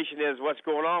speculation as to what's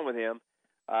going on with him.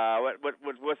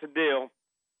 What's the deal?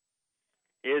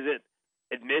 Is it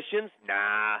admissions?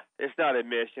 Nah, it's not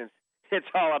admissions. It's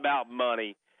all about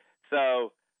money.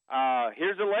 So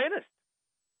here's the latest.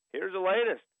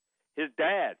 His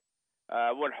dad,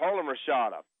 Harlan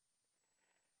Rashada.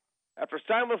 After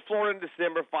signing with Florida in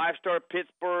December, 5-star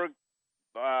Pittsburgh,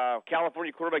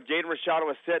 California quarterback Jaden Rashada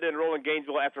was set to enroll in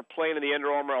Gainesville after playing in the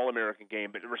Under Armour All-American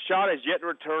game. But Rashada has yet to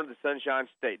return to the Sunshine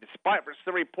State. Despite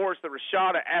some reports that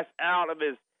Rashada asked out of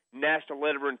his national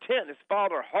letter of intent, his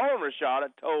father, Harlan Rashada,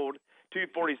 told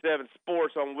 247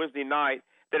 Sports on Wednesday night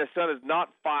that his son has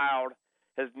not filed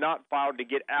to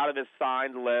get out of his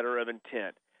signed letter of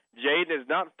intent. Jaden has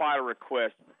not filed a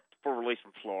request for release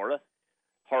from Florida,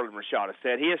 Harlan Rashada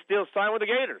said. He is still signed with the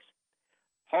Gators.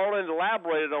 Harlan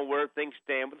elaborated on where things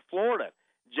stand with Florida.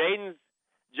 Jaden's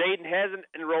Jaden hasn't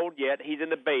enrolled yet. He's in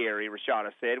the Bay Area,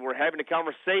 Rashada said. We're having a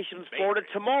conversation with Florida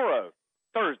tomorrow,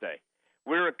 Thursday.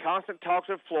 We're in constant talks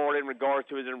with Florida in regards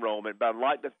to his enrollment, but I'd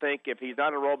like to think if he's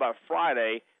not enrolled by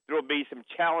Friday, there will be some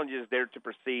challenges there to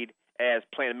proceed as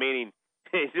planned, meaning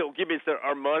he'll give us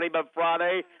our money by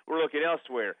Friday. We're looking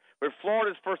elsewhere. But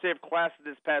Florida's first day of classes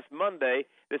this past Monday.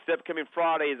 This upcoming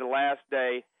Friday is the last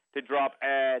day to drop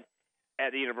at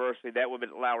the university. That would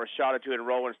allow Rashada to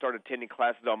enroll and start attending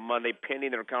classes on Monday,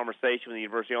 pending their conversation with the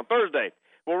university on Thursday.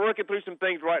 We're working through some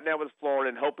things right now with Florida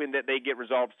and hoping that they get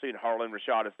resolved soon, Harlan,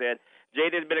 Rashada said.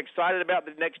 Jaden has been excited about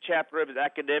the next chapter of his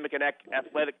academic and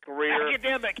athletic career.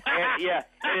 Academic.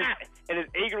 And is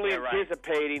eagerly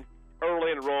anticipating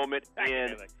early enrollment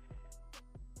in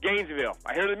Gainesville.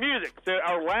 I hear the music. So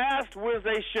our last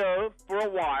Wednesday show for a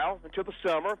while, until the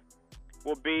summer,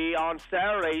 will be on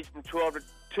Saturdays from 12 to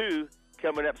 2,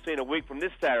 coming up soon, a week from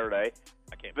this Saturday.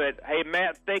 But, hey,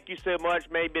 Matt, thank you so much.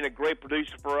 Man, you've been a great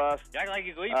producer for us. Act like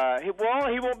he's leaving. He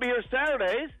won't be here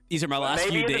Saturdays. These are my last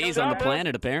few days on the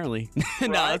planet, apparently. Right.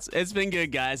 No, it's been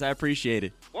good, guys. I appreciate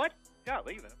it. What? Yeah,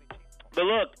 leaving. But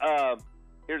look,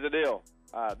 here's the deal.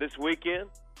 This weekend,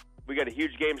 we got a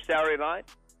huge game Saturday night.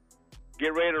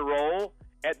 Get ready to roll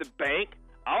at the bank.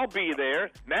 I'll be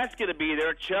there. Matt's going to be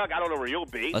there. Chuck, I don't know where you'll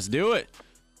be. Let's do it.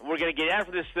 We're going to get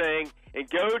after this thing and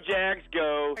go, Jags,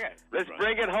 go. Okay. Let's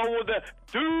bring it home with the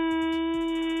Duval.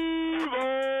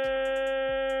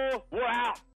 We're out.